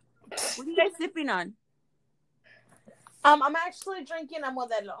 What are you guys sipping on? I'm actually drinking a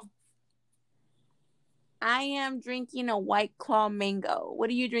Modelo. I am drinking a White Claw Mango. What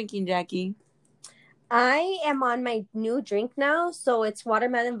are you drinking, Jackie? I am on my new drink now, so it's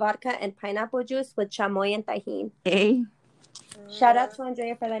watermelon vodka and pineapple juice with chamoy and tajin. Hey. Shout out to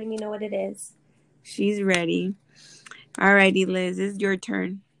Andrea for letting me know what it is. She's ready. Alrighty, Liz, it's your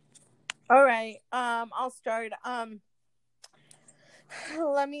turn. All right. I'll start.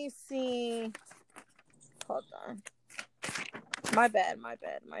 Let me see. Hold on. My bad.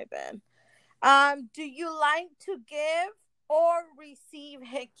 Do you like to give or receive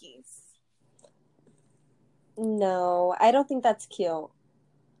hickeys? No, I don't think that's cute.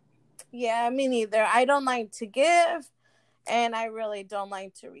 Yeah, me neither. I don't like to give, and I really don't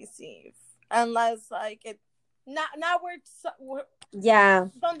like to receive, unless like it not where yeah,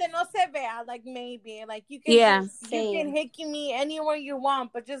 donde no se vea, like maybe like you can you can hickey me anywhere you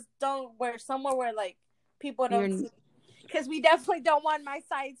want, but just don't wear somewhere where like people don't see. Because we definitely don't want my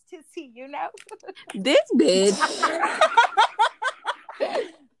sides to see, you know? This bitch.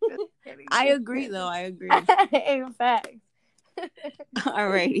 I agree, though. I agree. In fact.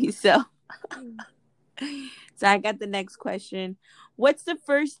 Alrighty, so I got the next question. What's the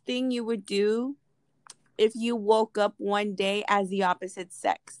first thing you would do if you woke up one day as the opposite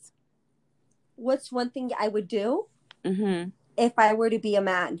sex? What's one thing I would do Mm-hmm. if I were to be a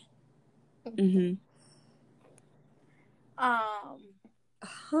man? Mm-hmm.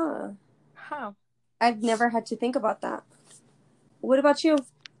 Huh. How? I've never had to think about that. What about you?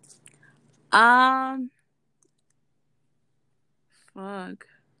 Fuck.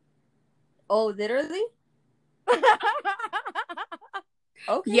 Oh, literally?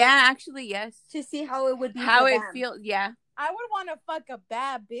 Okay. Yeah, actually, yes. To see how it would be How for it them. feels, yeah. I would want to fuck a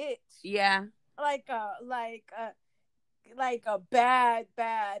bad bitch. Yeah. Like a bad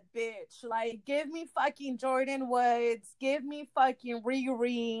bitch. Like, give me fucking Jordan Woods. Give me fucking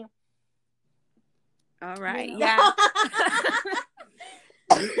Riri. All right. You know? Yeah.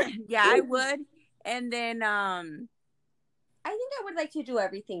 Yeah, I would. And then I think I would like to do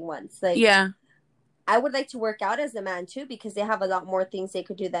everything once. Like, yeah. I would like to work out as a man too, because they have a lot more things they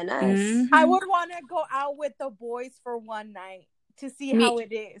could do than us. Mm-hmm. I would want to go out with the boys for one night to see how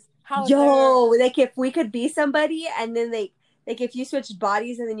it is. Like if we could be somebody, and then like if you switched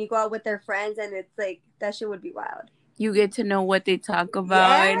bodies and then you go out with their friends, and it's like that shit would be wild. You get to know what they talk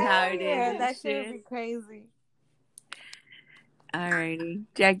about and how it is. Yeah, that shit would be crazy. Alrighty,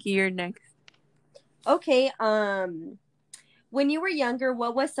 Jackie, you're next. Okay. When you were younger,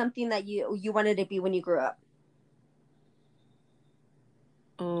 what was something that you wanted to be when you grew up?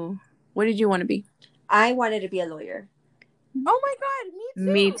 Oh, what did you want to be? I wanted to be a lawyer. Oh my god,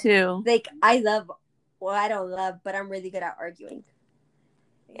 Me too. Like I don't love, but I'm really good at arguing.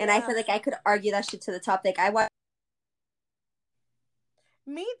 Yeah. And I feel like I could argue that shit to the top. Like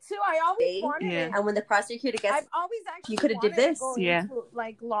me too. I always wanted it. And when the prosecutor gets, I've always actually you could have did this. Go into,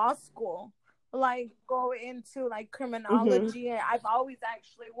 like, law school, like go into like criminology. Mm-hmm. I've always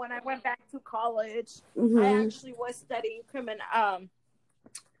actually, when I went back to college, I actually was studying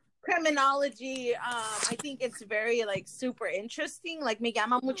criminology. I think it's very like super interesting. Like me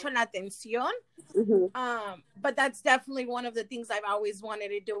llama mucho la atención. But that's definitely one of the things I've always wanted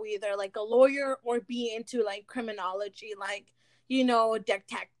to do, either like a lawyer or be into like criminology, like, you know,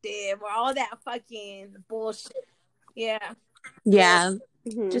 detective or all that fucking bullshit. Yeah.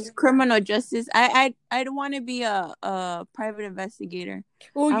 Just criminal justice. I'd want to be a private investigator.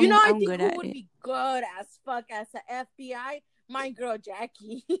 Well, you know, I think who would be good as fuck as an FBI? My girl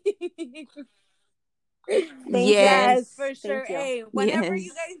Jackie. Yes, for sure. Hey, whenever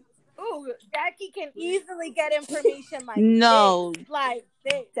you guys, Jackie can easily get information like this, like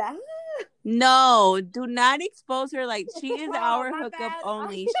this. No, do not expose her. Like, she is our hookup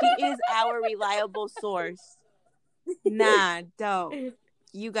only. She is our reliable source. Nah, don't.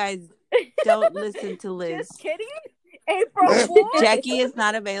 You guys don't listen to Liz. Just kidding. April Fool. Jackie is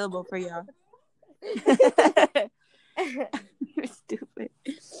not available for y'all. You're stupid.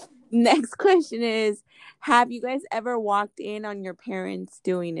 Next question is, have you guys ever walked in on your parents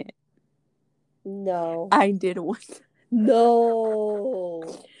doing it? No. I did once. No.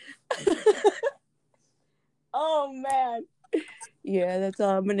 Oh man. Yeah, that's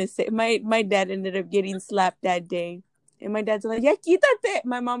all I'm gonna say. My dad ended up getting slapped that day. And my dad's like, "Ya quítate."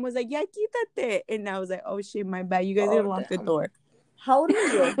 My mom was like, "Ya quítate." And I was like, "Oh shit, my bad. You guys didn't lock the door." How old were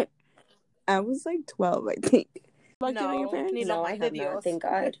you? I was like 12, I think. No, I have not. Thank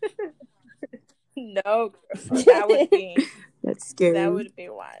God. No, that would be. That's scary. That would be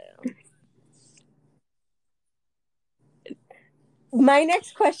wild. My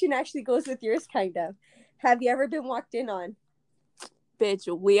next question actually goes with yours, kind of. Have you ever been walked in on? Bitch,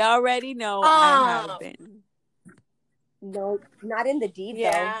 we already know I have been. No, not in the deed,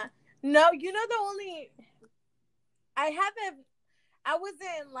 though. No, you know, the only... I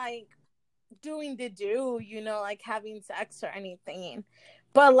wasn't, like, doing the do, you know, like, having sex or anything.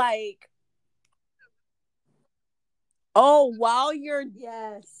 But, like... Oh, while you're...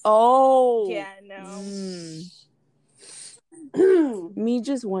 Yes. Oh. Yeah, no. Me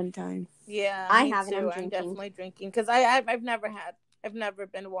just one time. Yeah, I haven't. I'm definitely drinking because I've never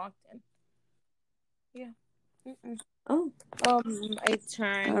been walked in. Yeah. Oh. My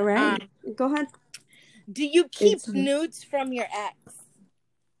turn. All right. Go ahead. Do you keep nudes from your ex?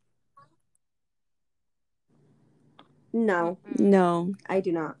 No. No, I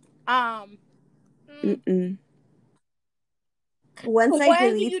do not. Once I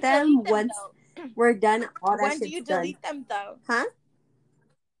delete them, we're done, all that shit's done. When do you delete them, though? Huh?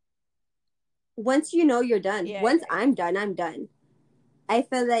 Once you know you're done. Yeah, Once I'm done, I'm done. I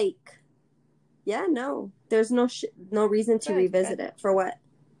feel like, yeah, no. There's no reason to revisit it. For what?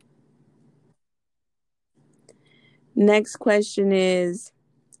 Next question is,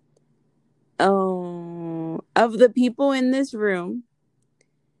 of the people in this room,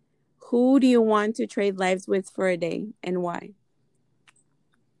 who do you want to trade lives with for a day and why?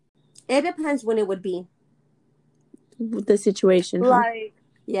 It depends when it would be. The situation, Like,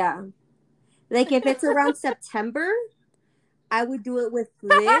 yeah. Like if it's around September, I would do it with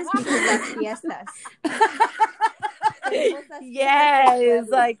Liz because that's fiestas. yes,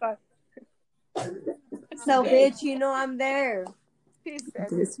 like, so bitch, you know I'm there.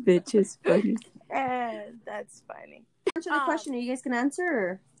 This bitch is funny. That's funny. Answer the question. Are you guys gonna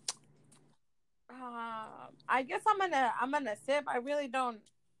answer? I guess I'm gonna sip. I really don't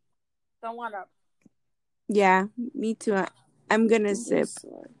want to. Yeah, me too. I'm gonna sip.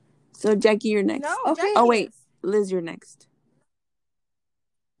 So Jackie, you're next. No, okay. Jackie Oh wait, Liz, you're next.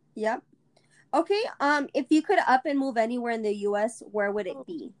 Yep. Okay. If you could up and move anywhere in the U.S., where would it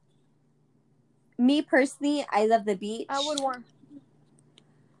be? Me personally, I love the beach. I would want.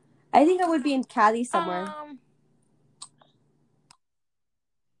 I think I would be in Cali somewhere.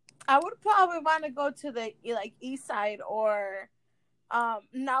 I would probably want to go to the east side or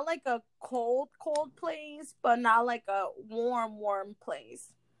not like a cold place, but not like a warm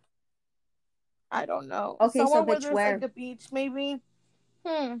place. I don't know. Okay, somewhere so where bitch, there's where? like a beach, maybe.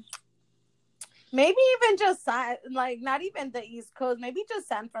 Maybe even just like not even the East Coast. Maybe just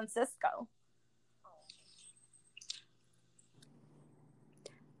San Francisco.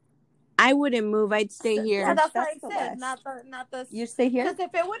 I wouldn't move. I'd stay here. Yeah, that's what I best. said. Not the. You stay here? Because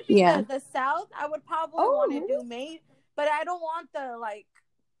if it would be Yeah. the South, I would probably want to do Maine. But I don't want the like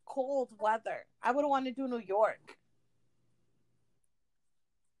cold weather. I would want to do New York.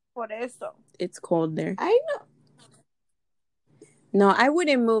 Por eso. It's cold there. I know. No, I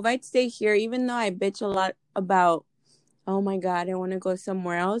wouldn't move. I'd stay here, even though I bitch a lot about, oh my God, I want to go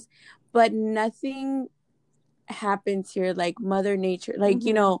somewhere else. But nothing happens here like Mother Nature. Like,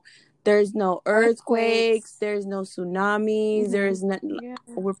 you know, there's no earthquakes, there's no tsunamis, there's nothing. Yeah.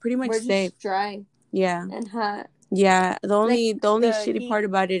 We're pretty much safe. Just dry. Yeah. And hot. Yeah. The only shitty heat. part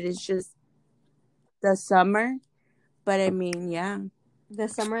about it is just the summer. But I mean, yeah. The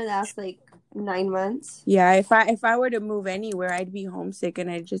summer lasts like 9 months. Yeah, if I were to move anywhere, I'd be homesick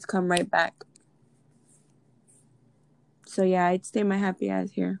and I'd just come right back. So yeah, I'd stay my happy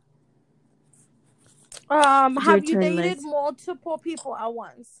ass here. Have you turn, dated Liz. multiple people at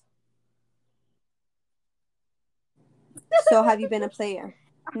once? So have you been a player?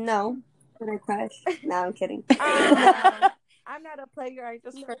 No. Did I crush? No, I'm kidding. No, I'm not a player. I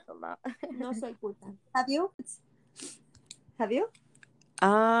just crush a lot. No soy puta. Have you? Have you?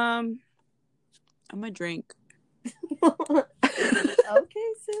 I'm a drink.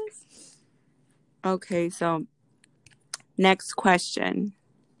 Okay, sis. Okay, so next question.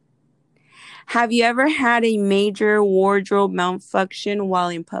 Have you ever had a major wardrobe malfunction while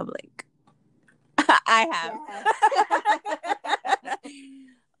in public? I have. Yes.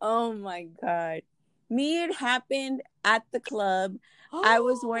 Oh my God. It happened at the club. I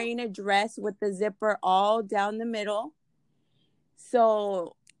was wearing a dress with the zipper all down the middle.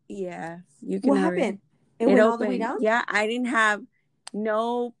 So, yeah. What happened? It went all the way down? Yeah, I didn't have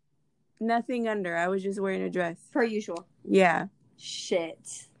nothing under. I was just wearing a dress. Per usual. Yeah.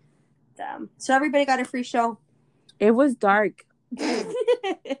 Shit. Damn. So everybody got a free show. It was dark.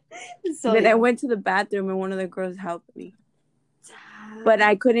 So then I went to the bathroom and one of the girls helped me. But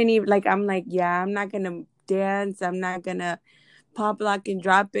I couldn't even, I'm like, yeah, I'm not going to dance. I'm not going to pop, lock, and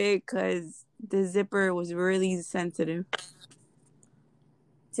drop it because the zipper was really sensitive.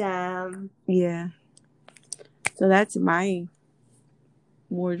 Damn. Yeah. So that's my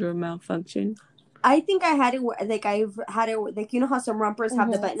wardrobe malfunction. I think I had it you know how some rompers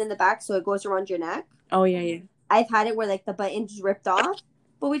have the button in the back so it goes around your neck? Oh, yeah. I've had it where the button just ripped off,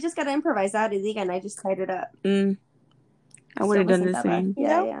 but we just got to improvise that and I just tied it up. I would have done the same.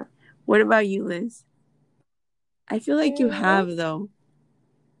 Yeah. What about you, Liz? I feel like you have, though.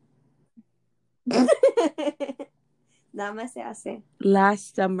 Nada más se hace.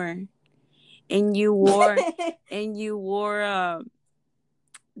 Last summer. And you wore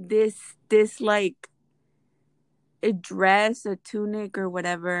this like a dress, a tunic or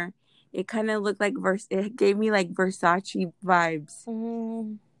whatever. It kind of looked like it gave me like Versace vibes.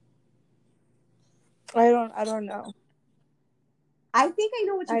 I don't know. I think I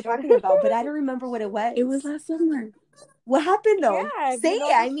know what you're talking about, but I don't remember what it was. It was last summer. What happened though? Yeah, say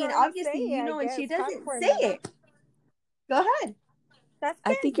it. I mean, obviously you know, and she doesn't say it. Go ahead.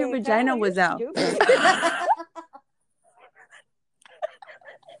 I think your vagina was out.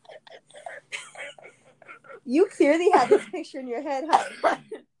 You clearly had this picture in your head, huh?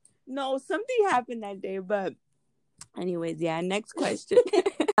 No, something happened that day, but Anyways, yeah, next question.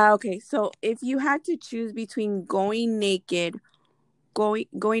 Okay, so if you had to choose between going naked,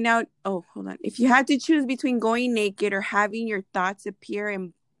 going out, oh, hold on. If you had to choose between going naked or having your thoughts appear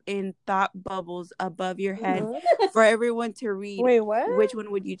in thought bubbles above your head for everyone to read, wait, what? Which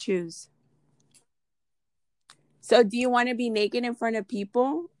one would you choose? So do you want to be naked in front of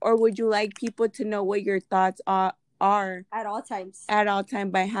people, or would you like people to know what your thoughts are at all times? At all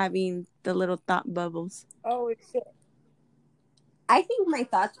time by having the little thought bubbles. Oh shit! I think my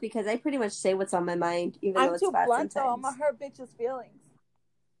thoughts, because I pretty much say what's on my mind, even though it's too bad blunt, sometimes. though. I'm gonna hurt bitches' feelings.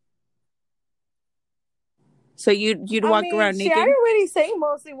 So you'd walk around naked? I already say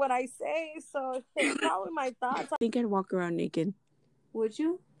mostly what I say, so it's probably my thoughts. I think I'd walk around naked. Would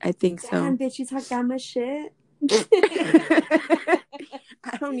you? I think so. Damn, bitch, you talk that much shit.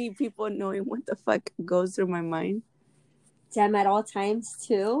 I don't need people knowing what the fuck goes through my mind. Damn, at all times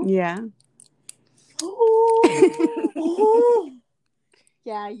too. Yeah.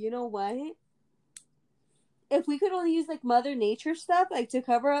 Yeah, you know what? If we could only use like Mother Nature stuff, like to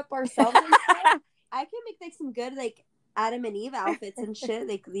cover up ourselves and stuff, I could make like some good like Adam and Eve outfits and shit,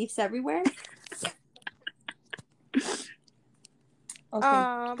 like leaves everywhere.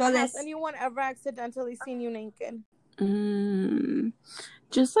 Okay. Has anyone ever accidentally seen you naked?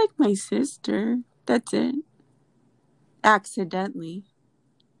 Just like my sister. That's it. Accidentally.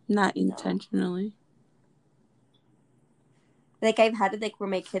 Not intentionally. Like I've had it like where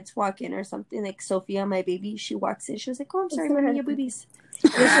my kids walk in or something. Like Sophia, my baby, she walks in. She was like, "Oh, I'm sorry, mommy, your boobies."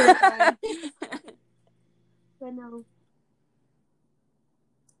 But no.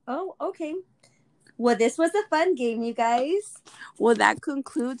 Oh, okay. Well, this was a fun game, you guys. Well, that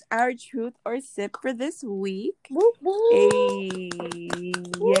concludes our truth or sip for this week. Woo, woo. Hey,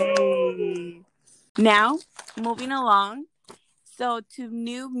 yay. Now, moving along. So, to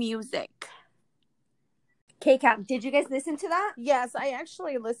new music. K-Camp. Did you guys listen to that? Yes, I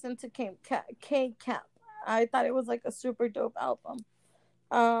actually listened to K-Camp. I thought it was like a super dope album.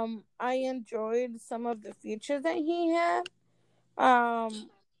 I enjoyed some of the features that he had.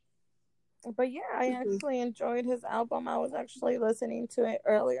 But yeah, I actually enjoyed his album. I was actually listening to it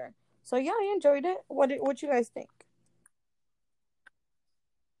earlier. So yeah, I enjoyed it. What you guys think?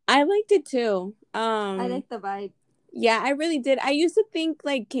 I liked it too. I like the vibe. Yeah, I really did. I used to think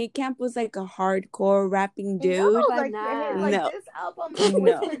like K-Camp was like a hardcore rapping dude. No, like this album was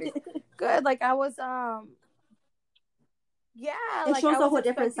pretty good. Like I was yeah, it like shows I was a whole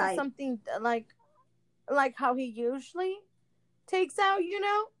different side. Something like how he usually takes out, you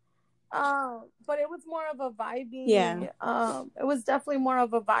know? But it was more of a vibing. Yeah. It was definitely more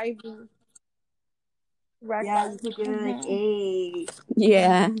of a vibing record. Yeah, you could do like a.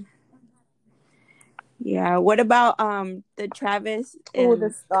 Yeah. Yeah. What about the Travis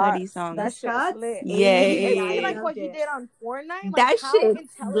and Cuddy song? That shit was lit. Yay. It's like what he did on Fortnite. Like, that shit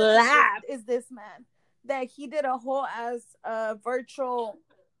intelligent is this man that he did a whole as virtual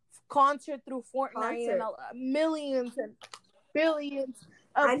concert through Fortnite and millions and billions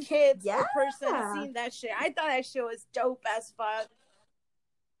of kids per person seen that shit. I thought that shit was dope as fuck.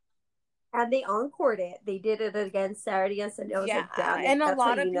 And they encored it. They did it again Saturday and Sunday. I was like, damn, and a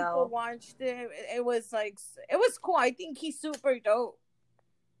lot of people watched it. It was like, it was cool. I think he's super dope.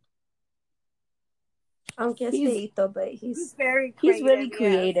 Aunque es feito, but he's very creative. He's really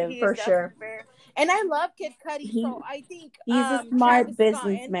creative, for sure. And I love Kid Cudi, so I think he's a smart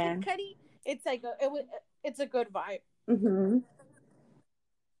businessman. Kid Cudi, it's like it's a good vibe. Mm-hmm.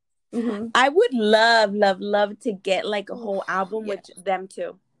 Mm-hmm. I would love to get like a whole album with them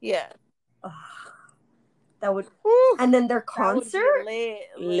too. Yeah. That would, and then their concert,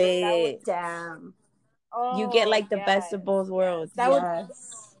 lit. Damn. Oh, you get like the best of both worlds.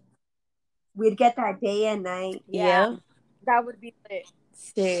 We'd get that day and night. Yeah. That would be lit.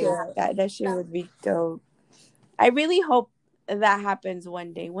 Sure. That shit would be dope. I really hope that happens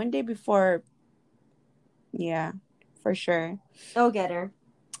one day. One day before. Yeah, for sure. Go get her.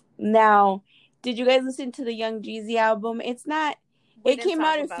 Now, did you guys listen to the Young Jeezy album? It's not. It came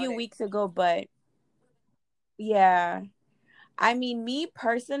out a few weeks ago, but yeah. I mean, me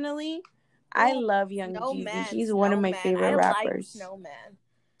personally, I love Young Jeezy. He's one of my favorite rappers. Like Snowman.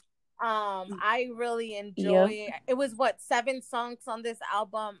 I really enjoy it. It was 7 songs on this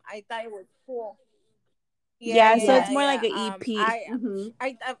album. I thought it was cool. Yeah, so it's more like an EP.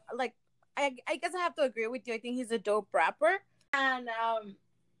 I guess I have to agree with you. I think he's a dope rapper. And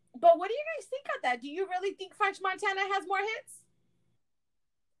but what do you guys think of that? Do you really think French Montana has more hits?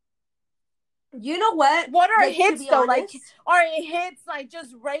 You know what? What are hits though? Like, are it hits like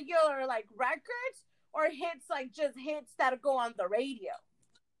just regular like records, or hits like just hits that go on the radio?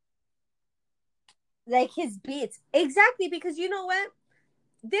 like his beats. Exactly, because you know what?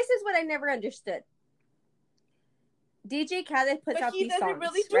 This is what I never understood. DJ Khaled puts out these songs,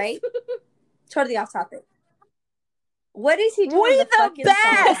 really right? Totally off topic. What is he doing? We the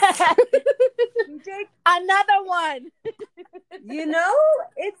best. Another one. You know,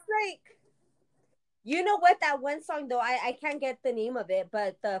 it's like, you know what? That one song though, I can't get the name of it,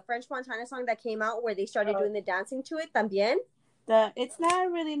 but the French Montana song that came out where they started doing the dancing to it, también. It's not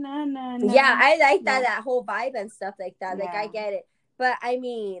really no. Yeah, I like that whole vibe and stuff like that. Yeah. Like I get it, but I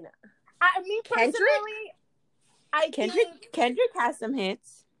mean personally, Kendrick has some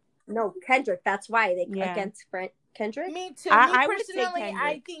hits. No, Kendrick. That's why against Kendrick. Me too. Me personally,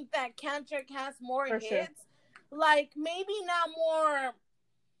 I think that Kendrick has more hits. Sure. Like maybe not more,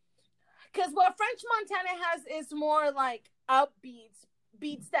 because what French Montana has is more like beats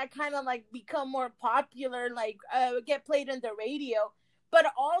that kind of like become more popular, like get played in the radio.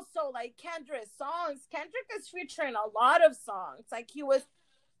 But also like Kendrick's songs. Kendrick is featuring a lot of songs. Like he was.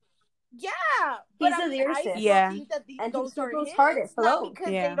 Yeah, but he's a lyricist. I think that those are his hardest. Not because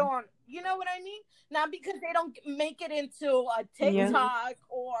they don't, you know what I mean? Not because they don't make it into a TikTok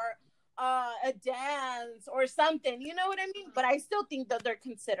or a dance or something. You know what I mean? But I still think that they're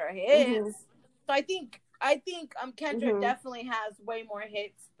considered hits. Mm-hmm. So I think Kendrick definitely has way more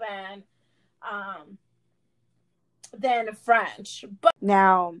hits than French. But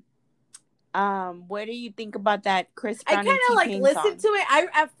now. What do you think about that Chris Brown? I kind of like listened to it.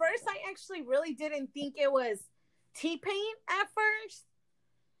 At first I actually really didn't think it was T-Pain at first.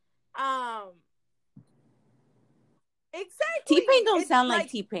 Exactly. T-Pain don't sound like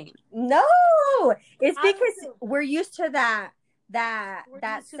T-Pain. No, it's because we're used to that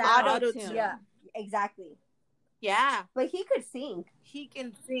sound. Auto-tune. Yeah, exactly. Yeah, but he could sing. He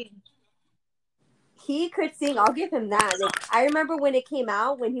can sing. He could sing. I'll give him that. Like, I remember when it came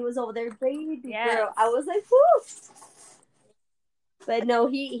out, when he was over there, baby girl. I was like, whoo. But no,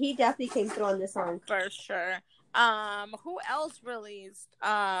 he definitely came through on this song for sure. Who else released?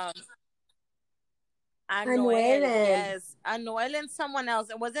 Anuel. Yes, Anuel and someone else.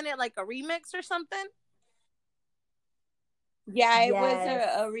 And wasn't it like a remix or something? Yeah, it was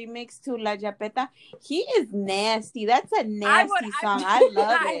a remix to La Japeta. He is nasty. That's a nasty song. I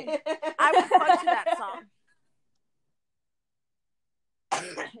love it. I would fuck to that song.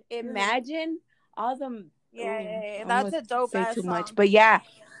 Imagine all them. Yeah, that's a dope ass too song. Much, but yeah,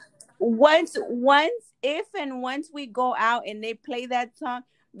 once we go out and they play that song,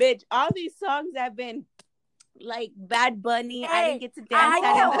 bitch, all these songs have been. Like Bad Bunny, I didn't get to dance. I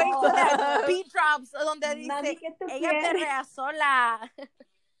can't wait for that beat drops donde dice ella perrea sola.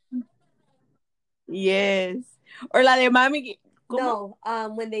 Yes. Or la de Mami. ¿Cómo? No,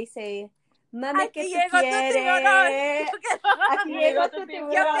 when they say Mami que te quiere. Aquí llegó tu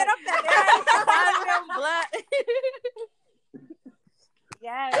tiburón. Yo quiero perrear.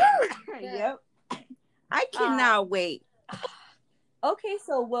 Yes. Yep. I cannot wait. Okay,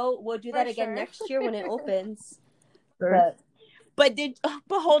 so we'll do that again next year when it opens. But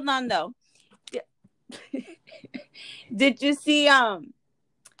hold on though. Did you see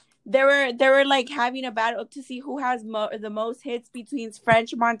they were like having a battle to see who has the most hits between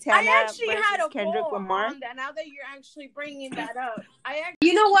French Montana I actually had a Kendrick Lamar. On that. Now that you're actually bringing that up,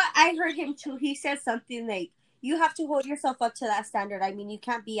 you know what? I heard him too. He said something like, "You have to hold yourself up to that standard. I mean, you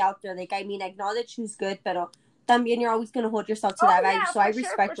can't be out there. Like, I mean, acknowledge who's good, but también you're always gonna hold yourself to that value." So I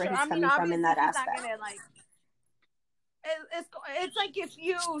respect where he's coming from in that aspect. It's like if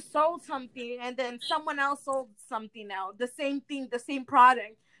you sold something and then someone else sold something else, the same thing, the same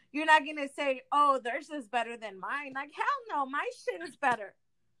product. You're not gonna say, "Oh, theirs is better than mine." Like, hell no, my shit is better.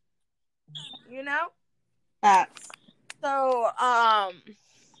 You know. So,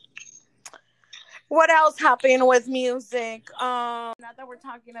 what else happened with music? Not that we're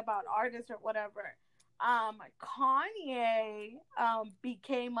talking about artists or whatever. Kanye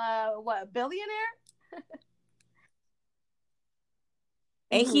became a billionaire.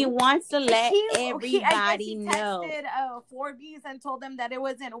 And he wants to let everybody know. He texted Forbes and told them that it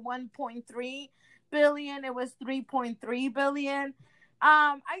wasn't 1.3 billion, it was 3.3 billion.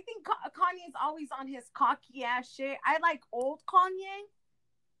 I think Kanye's always on his cocky ass shit. I like old Kanye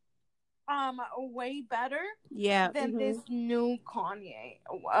way better than this new Kanye.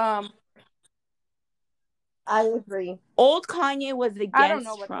 I agree. Old Kanye was against I don't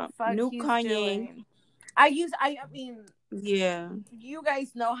know what Trump. The fuck new he's Kanye doing. Yeah. You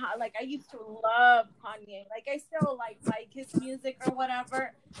guys know how, like, I used to love Kanye. Like, I still like his music or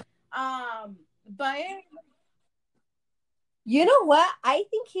whatever. But you know what? I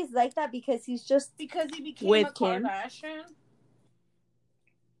think he's like that because he became a Kardashian.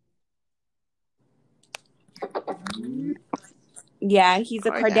 Yeah, he's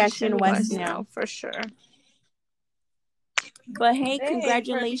a Kardashian West now. For sure. But hey,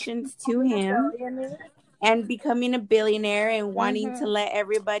 congratulations to him and becoming a billionaire and wanting to let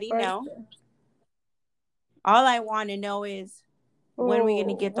everybody know. All I want to know is when we're going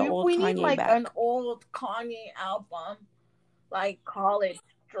to get the old Kanye back. We need like an old Kanye album. Like College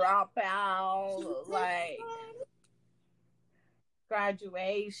Dropout, like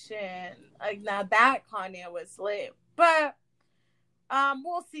Graduation. Like now that Kanye was lit. But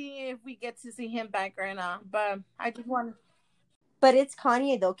we'll see if we get to see him back or not. But I just want to. But it's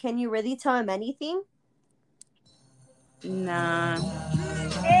Kanye though. Can you really tell him anything? Nah.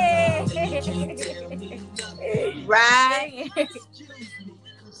 Right.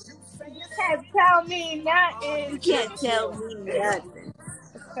 You can't tell me nothing. You can't tell me nothing.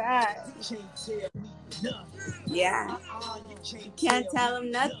 Yeah. You can't tell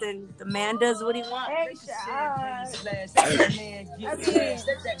him nothing. The man does what he wants.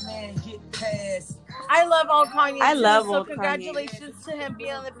 I love all Kanye. I love so old congratulations Kanye. to him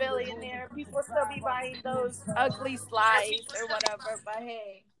being a billionaire. People still be buying those ugly slides or whatever, but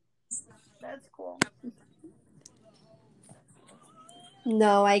hey, that's cool.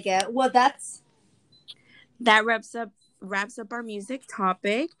 No, I get. Well, that wraps up our music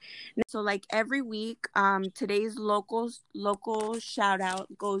topic. So like every week, today's local shout out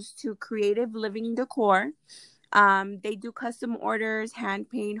goes to Creative Living Decor. They do custom orders, hand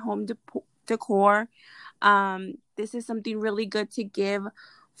paint, home decor. This is something really good to give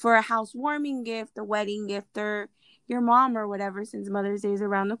for a housewarming gift, a wedding gift, or your mom or whatever, since Mother's Day is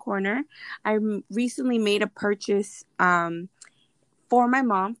around the corner. I recently made a purchase for my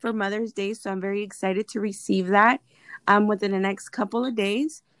mom for Mother's Day, so I'm very excited to receive that within the next couple of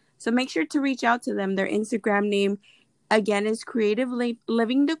days. So make sure to reach out to them. Their Instagram name, again, is Creative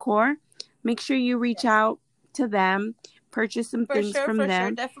Living Decor. Make sure you reach out to them, purchase some things from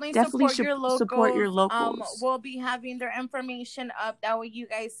them. Definitely support your locals. We'll be having their information up. That way you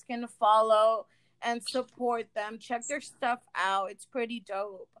guys can follow and support them. Check their stuff out. It's pretty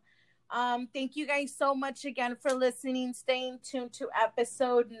dope. Thank you guys so much again for listening. Staying tuned to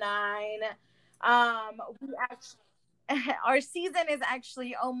episode 9. Our season is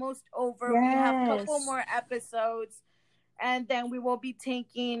actually almost over. Yes. We have a couple more episodes, and then we will be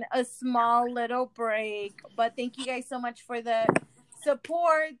taking a small little break. But thank you guys so much for the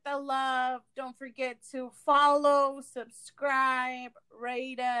support, the love. Don't forget to follow, subscribe,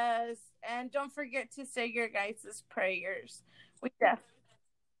 rate us, and don't forget to say your guys' prayers.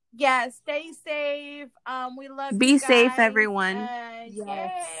 Stay safe. We love you guys. Be safe, everyone.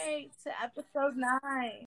 Yay to episode 9.